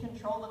and take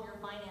control of your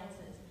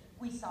finances,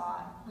 we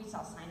saw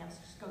signups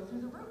just go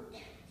through the roof.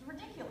 It's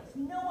ridiculous.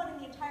 No one in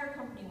the entire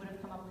company would have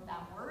come up with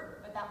that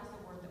word, but that was the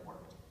word that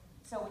worked.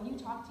 So when you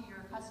talk to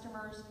your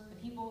customers, the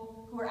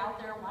people who are out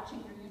there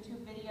watching your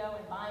YouTube video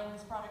and buying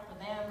this product for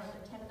them or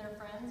their 10 of their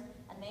friends,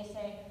 and they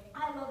say,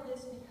 I love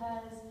this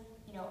because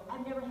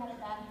I've never had a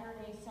bad hair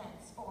day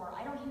since, or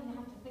I don't even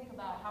have to think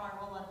about how I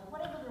roll up.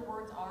 Whatever their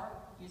words are,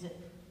 use it.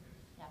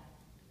 Yeah.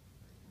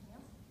 Anything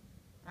else?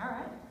 All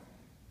right.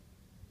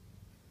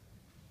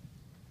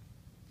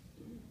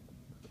 We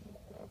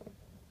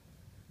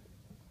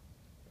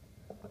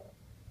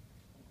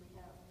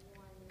have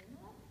one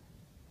minute.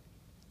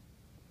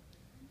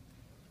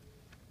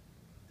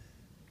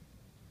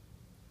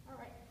 All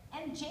right.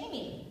 And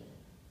Jamie.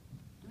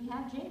 Do we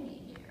have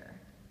Jamie here?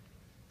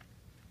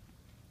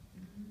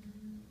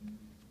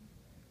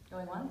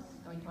 Going once?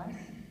 Going twice?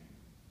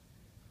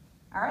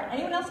 All right,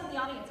 anyone else in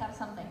the audience have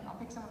something? I'll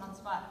pick someone on the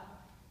spot.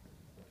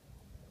 I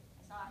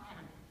saw a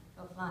hand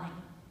go flying.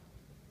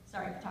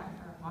 Sorry,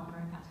 photographer, I'm walking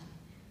right past you.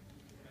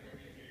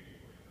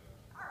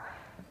 All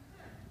right.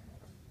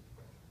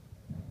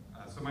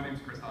 So my name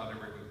is Chris Hodge, I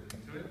work with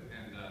Intuit,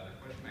 and the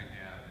question I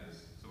have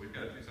is, so we've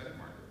got a two-sided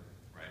market,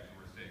 right? And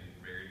we're staying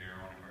very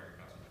narrow on target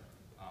customer.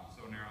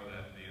 So narrow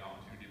that the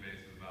opportunity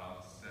base is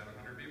about 700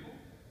 people.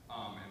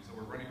 And so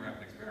we're running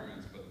rapid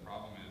experiments, but the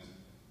problem is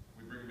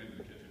we bring them into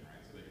the kitchen, right?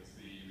 So they can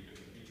see, we get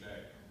the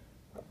feedback.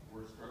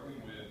 We're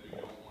struggling with, we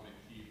don't want to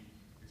keep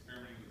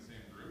experimenting with the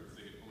same groups.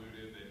 They get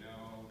polluted, they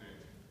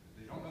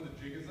don't know the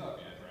jig is up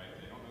yet, right?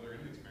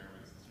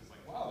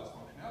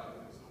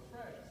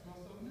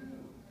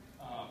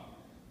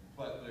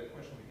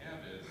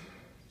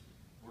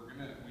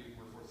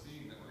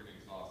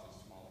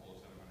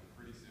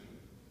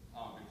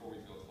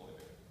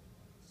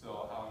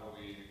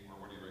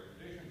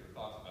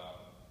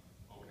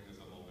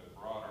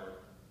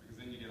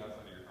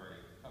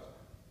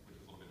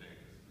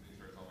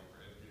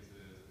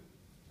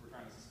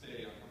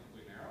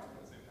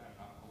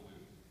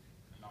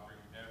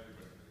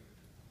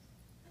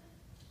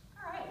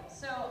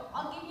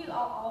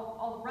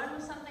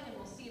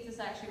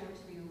 actually works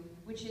for you,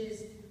 which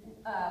is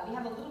we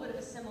have a little bit of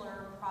a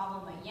similar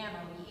problem at Yammer.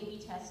 We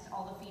A/B test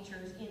all the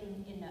features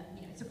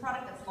it's a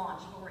product that's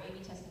launched, but we're A/B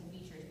testing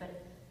features.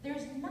 But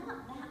there's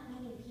not that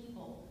many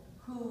people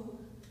who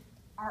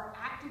are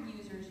active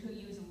users who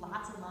use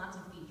lots and lots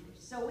of features.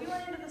 So we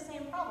run into the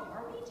same problem.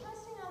 Are we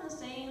testing on the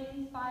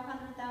same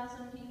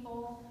 500,000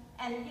 people?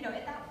 And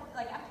at that point,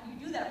 like after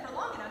you do that for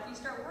long enough, you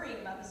start worrying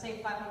about the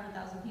same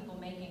 500,000 people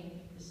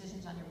making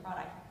decisions on your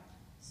product.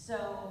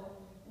 So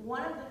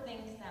one of the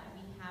things that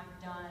we have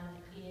done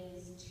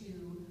is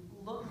to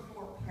look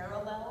for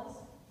parallels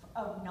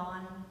of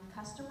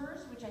non-customers,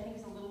 which I think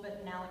is a little bit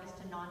analogous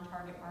to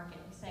non-target market,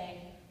 and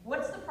say,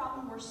 what's the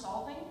problem we're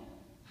solving?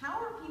 How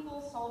are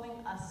people solving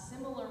a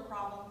similar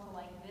problem to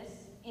like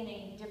this in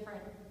a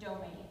different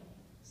domain?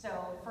 So,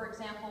 for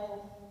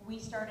example, we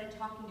started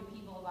talking to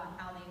people about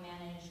how they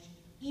managed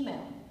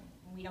email.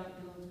 And we don't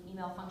do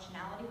email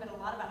functionality, but a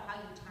lot about how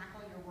you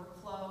tackle your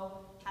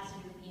workflow has to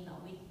do with email.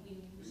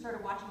 We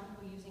started watching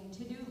people using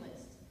to-do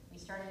lists. We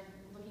started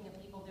looking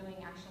at people doing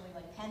actually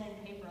like pen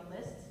and paper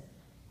lists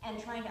and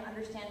trying to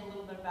understand a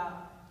little bit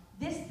about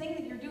this thing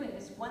that you're doing,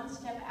 this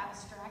one-step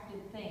abstracted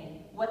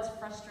thing, what's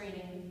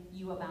frustrating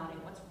you about it,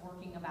 what's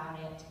working about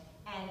it,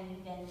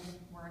 and then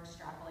we're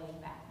extrapolating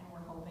back and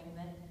we're hoping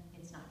that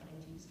it's not getting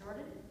too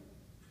distorted.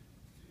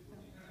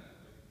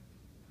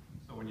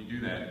 So when you do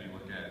that and you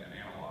look at an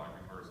analog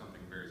or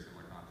something very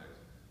similar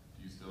context,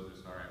 do you still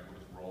just, all right, we'll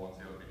just roll and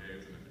see how it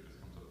behaves, and if it just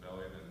comes up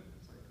belly, then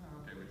it's like,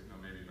 oh, okay, we just know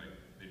maybe like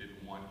they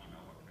didn't want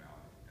email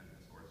functionality in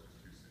this, or it's just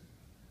too soon.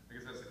 I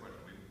guess that's the question.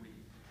 We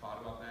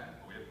thought about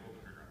that, but we have to pull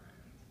the trigger on that.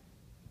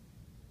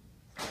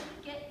 So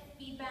we get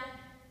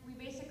feedback. We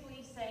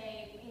basically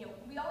say,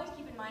 we always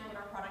keep in mind what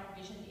our product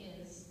vision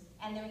is,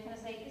 and then we kind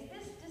of say,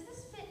 does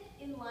this fit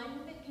in line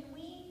with it? Can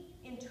we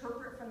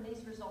interpret from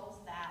these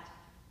results that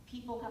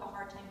people have a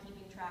hard time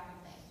keeping track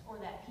of things, or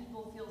that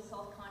people feel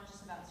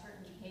self-conscious about certain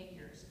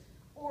behaviors,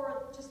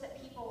 or just that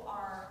people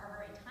are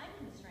very time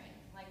constrained?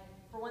 Like,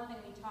 for one thing,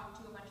 we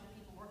talked to a bunch of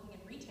people working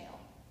in retail.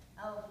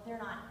 Oh, they're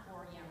not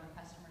core Yammer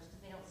customers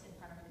because they don't sit in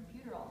front of a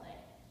computer all day.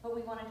 But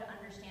we wanted to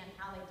understand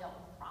how they dealt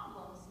with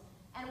problems.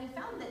 And we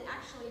found that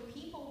actually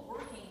people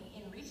working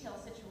in retail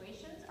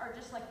situations are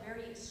just like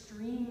very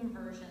extreme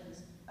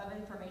versions of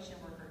information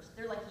workers.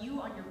 They're like you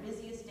on your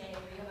busiest day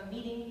where you have a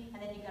meeting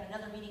and then you've got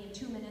another meeting in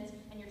 2 minutes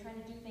and you're trying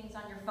to do things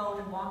on your phone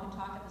and walk and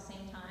talk at the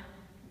same time.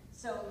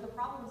 So the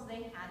problems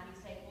they had, we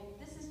say, well,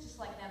 this is just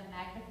like them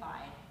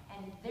magnified,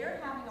 and they're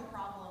having a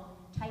problem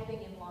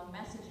typing in long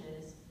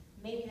messages.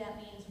 Maybe that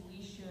means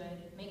we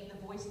should make the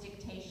voice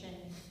dictation.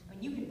 I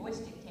mean, you can voice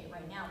dictate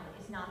right now, but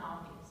it's not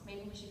obvious.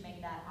 Maybe we should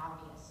make that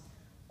obvious.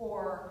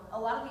 Or a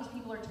lot of these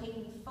people are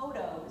taking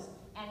photos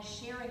and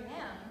sharing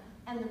them,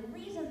 and the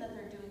reason that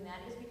they're doing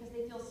that is because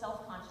they feel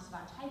self-conscious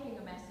about typing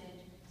a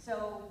message.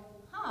 So,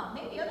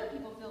 maybe other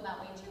people feel that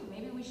way too.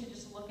 Maybe we should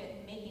just look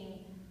at making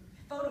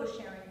photo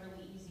sharing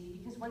really easy,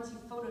 because once you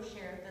photo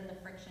share, then the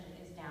friction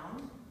is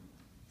down.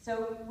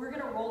 So we're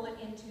going to roll it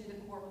into the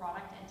core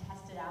product and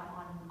test it out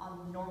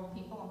on normal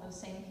people, on those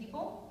same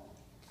people.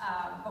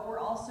 But we're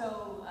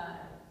also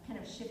kind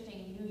of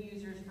shifting new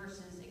users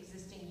versus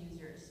existing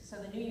users. So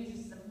the new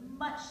users is a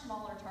much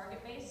smaller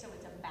target base, so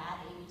it's a bad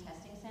A/B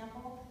testing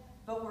sample.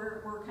 But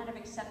we're kind of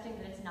accepting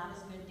that it's not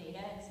as good data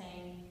and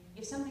saying,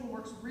 if something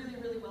works really,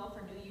 really well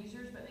for new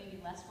users, but maybe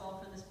less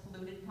well for this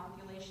polluted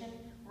population,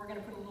 we're going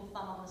to put a little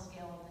thumb on the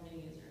scale of the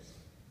new users.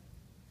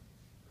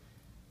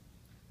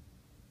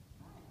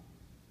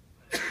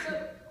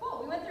 So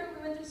cool. We went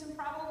through some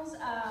problems.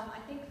 I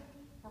think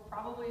we're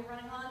probably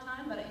running out of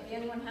time, but if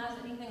anyone has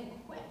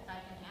anything quick, I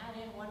can add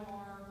in one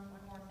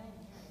more thing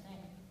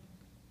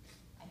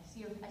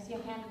here. I see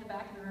a hand in the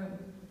back of the room.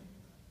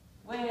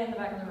 Way in the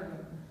back of the room.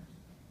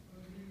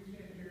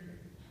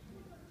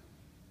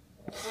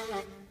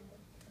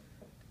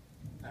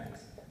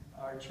 Thanks.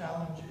 Our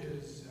challenge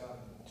is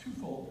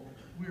twofold.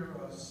 We're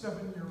a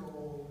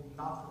 7-year-old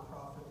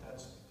not-for-profit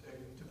that's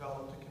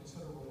developed a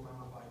considerable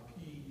amount of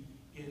IP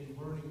in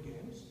learning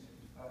games,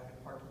 in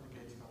part to the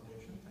Gates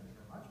Foundation, thank you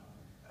very much,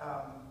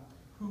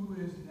 who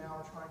is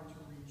now trying to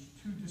reach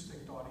two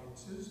distinct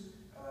audiences.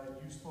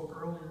 You spoke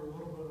earlier a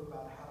little bit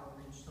about how to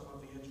reach some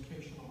of the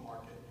educational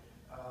market.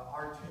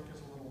 Our take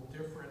is a little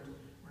different.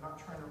 We're not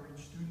trying to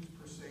reach students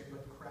per se,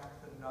 but crack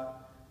the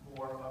nut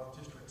more of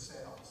district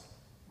sales,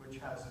 which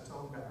has its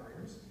own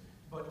barriers.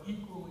 But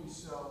equally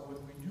so,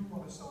 when we do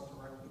want to sell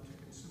directly to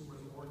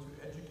consumers or to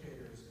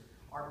educators,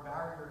 our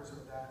barriers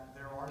are that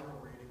there are no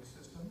rating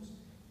systems,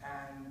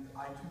 and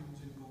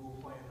iTunes and Google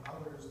Play and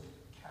others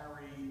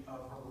carry a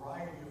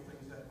variety of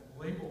things that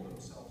label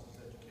themselves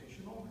as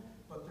educational,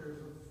 but there's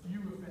a few,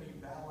 if any,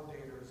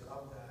 validators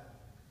of that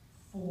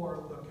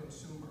for the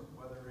consumer,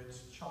 whether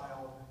it's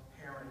child,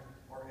 parent,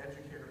 or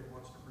educator who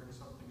wants to bring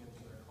something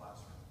into their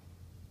classroom.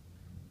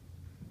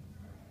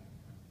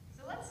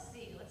 So let's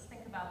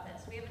think about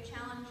this. We have a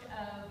challenge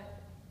of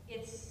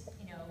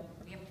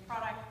we have a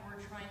product,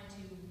 we're trying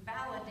to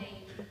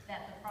validate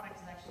that the product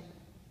is actually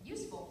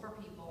useful for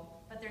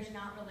people, but there's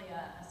not really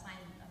a assigned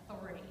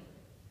authority.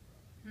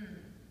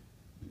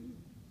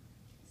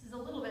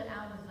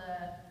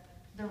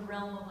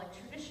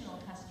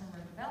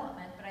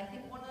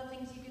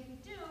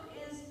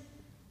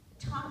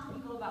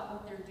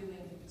 they're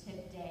doing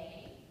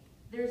today.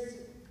 There's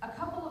a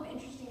couple of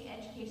interesting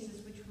edge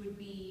cases which would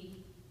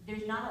be,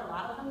 there's not a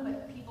lot of them,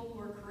 but people who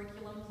are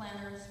curriculum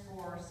planners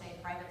for, say,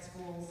 private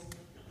schools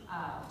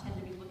tend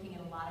to be looking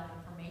at a lot of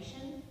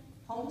information.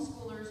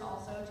 Homeschoolers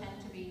also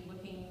tend to be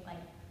looking,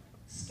 like,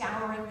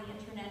 scouring the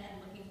internet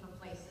and looking for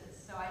places.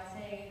 So I'd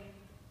say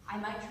I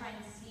might try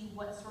and see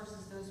what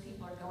sources those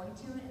people are going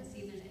to and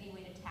see if there's any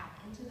way to tap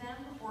into them,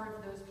 or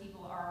if those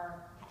people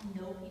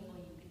know people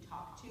you could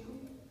talk to.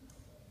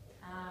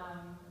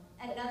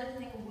 Another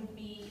thing would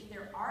be if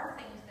there are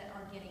things that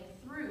are getting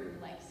through,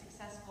 like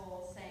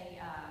successful, say,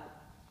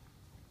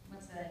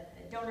 what's the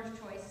Donor's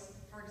Choice,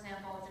 for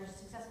example. If there's a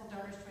successful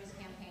Donor's Choice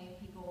campaign,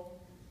 people,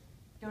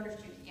 Donor's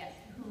Choice, yes,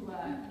 who've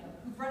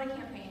run a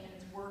campaign and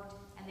it's worked,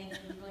 and they'd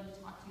be willing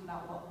to talk to you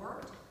about what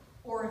worked.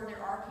 Or if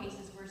there are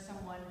cases where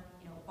someone,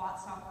 bought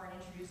software and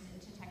introduced it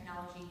into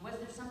technology, was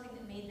there something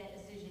that made that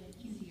decision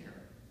easier?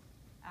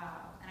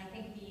 And I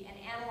think an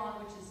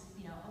analog, which is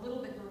a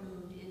little bit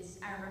removed, is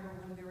I remember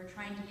when we were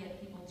trying to get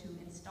people to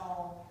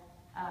install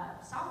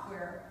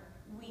software,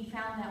 we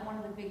found that one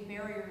of the big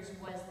barriers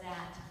was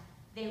that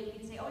they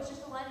would say, oh, it's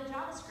just a line of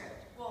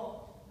JavaScript.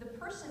 Well, the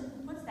person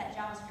who puts that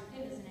JavaScript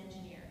in is an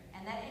engineer,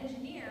 and that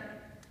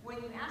engineer, when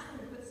you ask them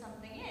to put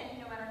something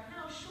in, no matter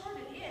how short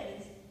it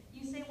is,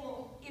 you say,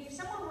 well, if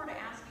someone were to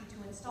ask you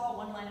to install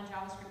one line of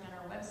JavaScript on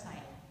our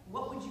website,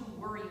 what would you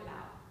worry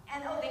about?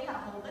 And they got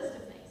a whole list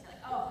of things.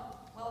 Like, oh,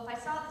 well, if I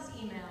saw this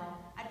email,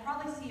 I'd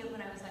probably see it when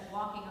I was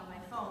walking on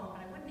my phone,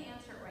 but I wouldn't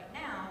answer it right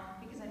now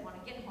because I'd want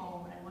to get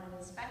home and I'd want to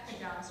inspect the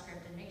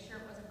JavaScript and make sure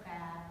it wasn't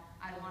bad.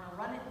 I'd want to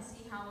run it and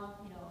see how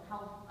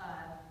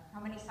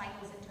many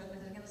cycles it took.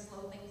 Was it going to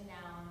slow things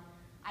down?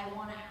 I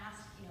want to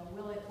ask,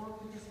 will it work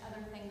with this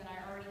other thing that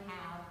I already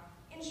have?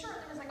 In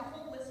short, there was a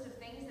whole list of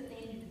things that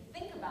they needed to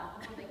think about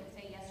before they could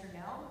say yes or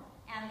no.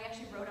 And we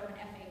actually wrote up an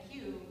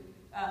FAQ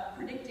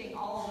predicting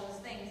all of those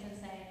things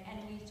and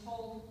we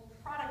told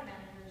product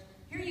managers,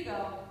 here you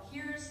go,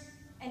 here's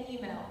an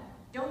email.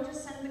 Don't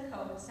just send the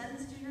code, send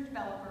this to your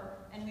developer,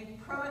 and we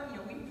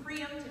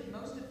preempted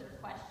most of their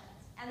questions.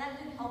 And that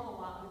did help a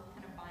lot with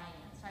kind of buying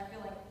in. So I feel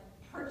like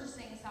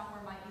purchasing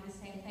software might be the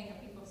same thing of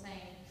people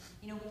saying,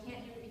 we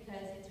can't do it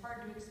because it's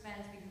hard to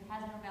expense, because it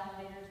has no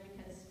validators,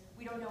 because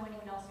we don't know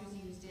anyone else who's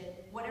used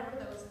it. Whatever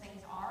those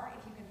things are,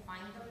 if you can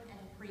find them and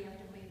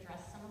preemptively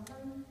address some of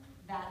them,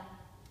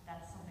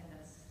 that's something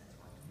that's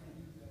worked. Do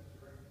you do that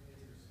directly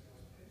in your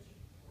sales pitch,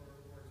 or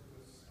to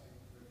a site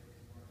where they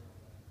can learn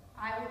about that?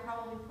 I would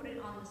probably put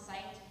it on the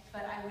site,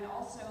 but I would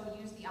also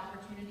use the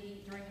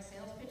opportunity during a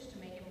sales pitch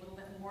to make it a little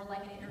bit more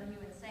like an interview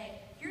and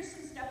say, here's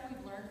some stuff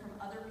we've learned from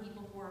other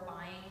people who are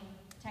buying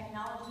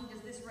technology.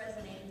 Does this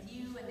resonate with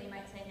you? And they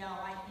might say, no,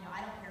 I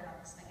don't care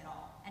about this thing at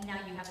all. And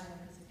now you have another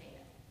piece of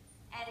data.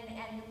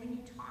 And when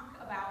you talk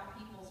about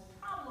people's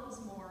problems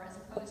more as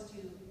opposed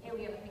to, hey,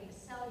 we have a thing to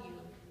sell you,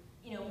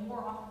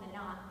 more often than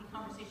not, the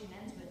conversation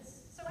ends with,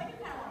 so I do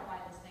kind of want to buy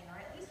this thing, or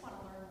I at least want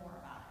to learn more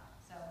about it.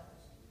 So,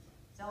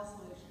 sell a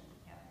solution,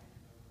 yeah.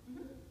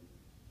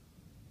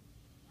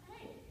 All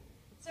right.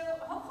 So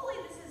hopefully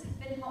this has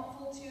been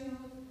helpful to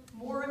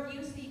more of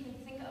you so you can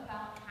think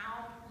about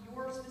how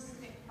your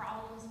specific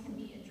problems can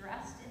be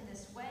addressed in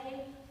this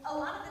way. A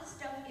lot of this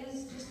stuff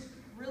is just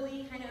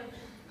really kind of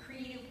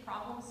creative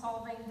problem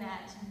solving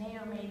that may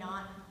or may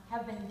not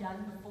have been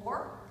done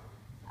before.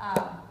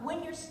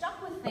 When you're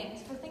stuck with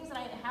things, for things that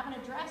I haven't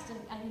addressed,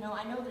 and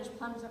I know there's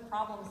tons of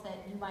problems that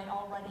you might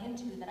all run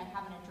into that I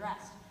haven't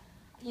addressed.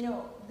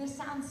 This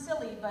sounds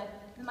silly,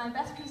 but my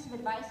best piece of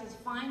advice is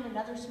find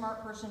another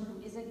smart person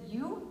who isn't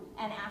you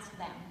and ask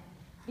them.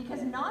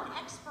 Because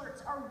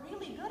non-experts are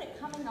really good at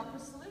coming up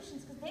with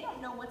solutions because they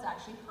don't know what's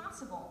actually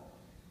possible.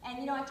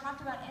 And I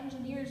talked about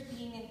engineers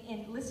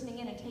being listening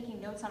in and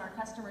taking notes on our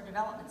customer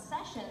development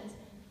sessions.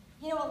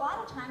 A lot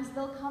of times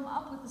they'll come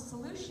up with a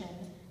solution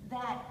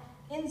that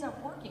ends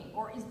up working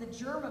or is the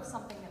germ of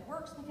something that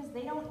works because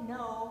they don't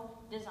know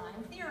design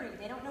theory,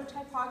 they don't know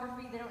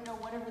typography, they don't know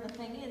whatever the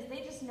thing is.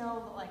 They just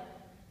know that,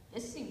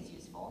 this seems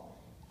useful.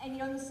 And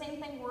the same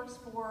thing works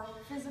for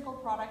physical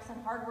products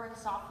and hardware and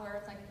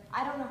software. It's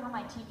I don't know how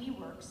my TV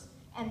works,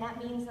 and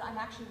that means that I'm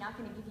actually not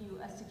going to give you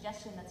a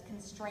suggestion that's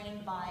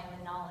constrained by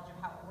the knowledge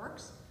of how it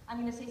works. I'm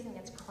going to say something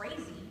that's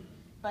crazy,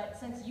 but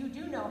since you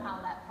do know how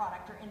that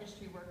product or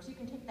industry works, you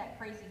can take that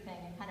crazy thing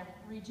and kind of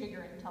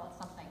rejigger it until it's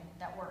something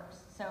that works.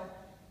 So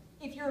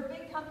if you're a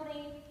big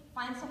company,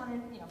 find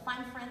someone,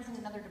 find friends in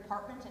another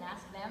department and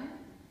ask them.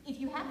 If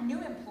you have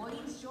new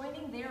employees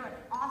joining, they're an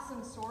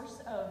awesome source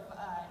of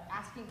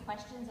asking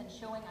questions and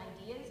showing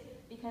ideas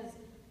because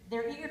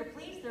they're eager to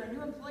please. They're a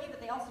new employee,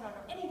 but they also don't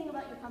know anything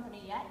about your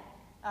company yet.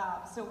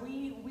 So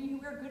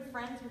we're good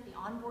friends with the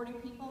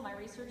onboarding people, my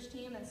research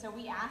team, and so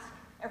we ask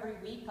every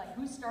week,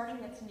 who's starting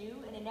that's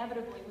new, and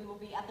inevitably we will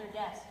be at their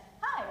desk.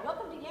 Hi,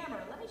 welcome to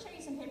Yammer. Let me show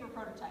you some paper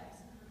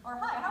prototypes. Or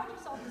hi, how would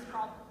you solve this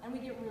problem? And we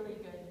get really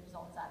good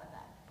results out of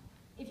that.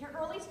 If you're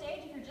early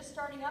stage, if you're just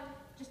starting up,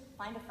 just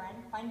find a friend,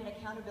 find an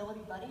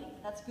accountability buddy.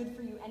 That's good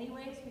for you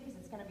anyways because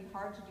it's going to be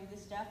hard to do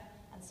this stuff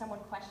and someone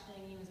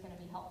questioning you is going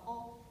to be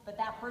helpful. But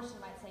that person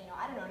might say,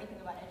 I don't know anything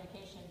about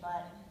education,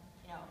 but,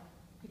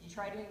 could you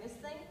try doing this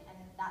thing? And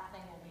that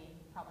thing will be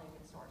probably a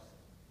good source.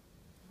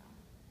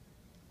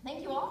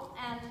 Thank you all,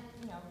 and,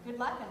 good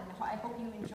luck, and I hope you enjoy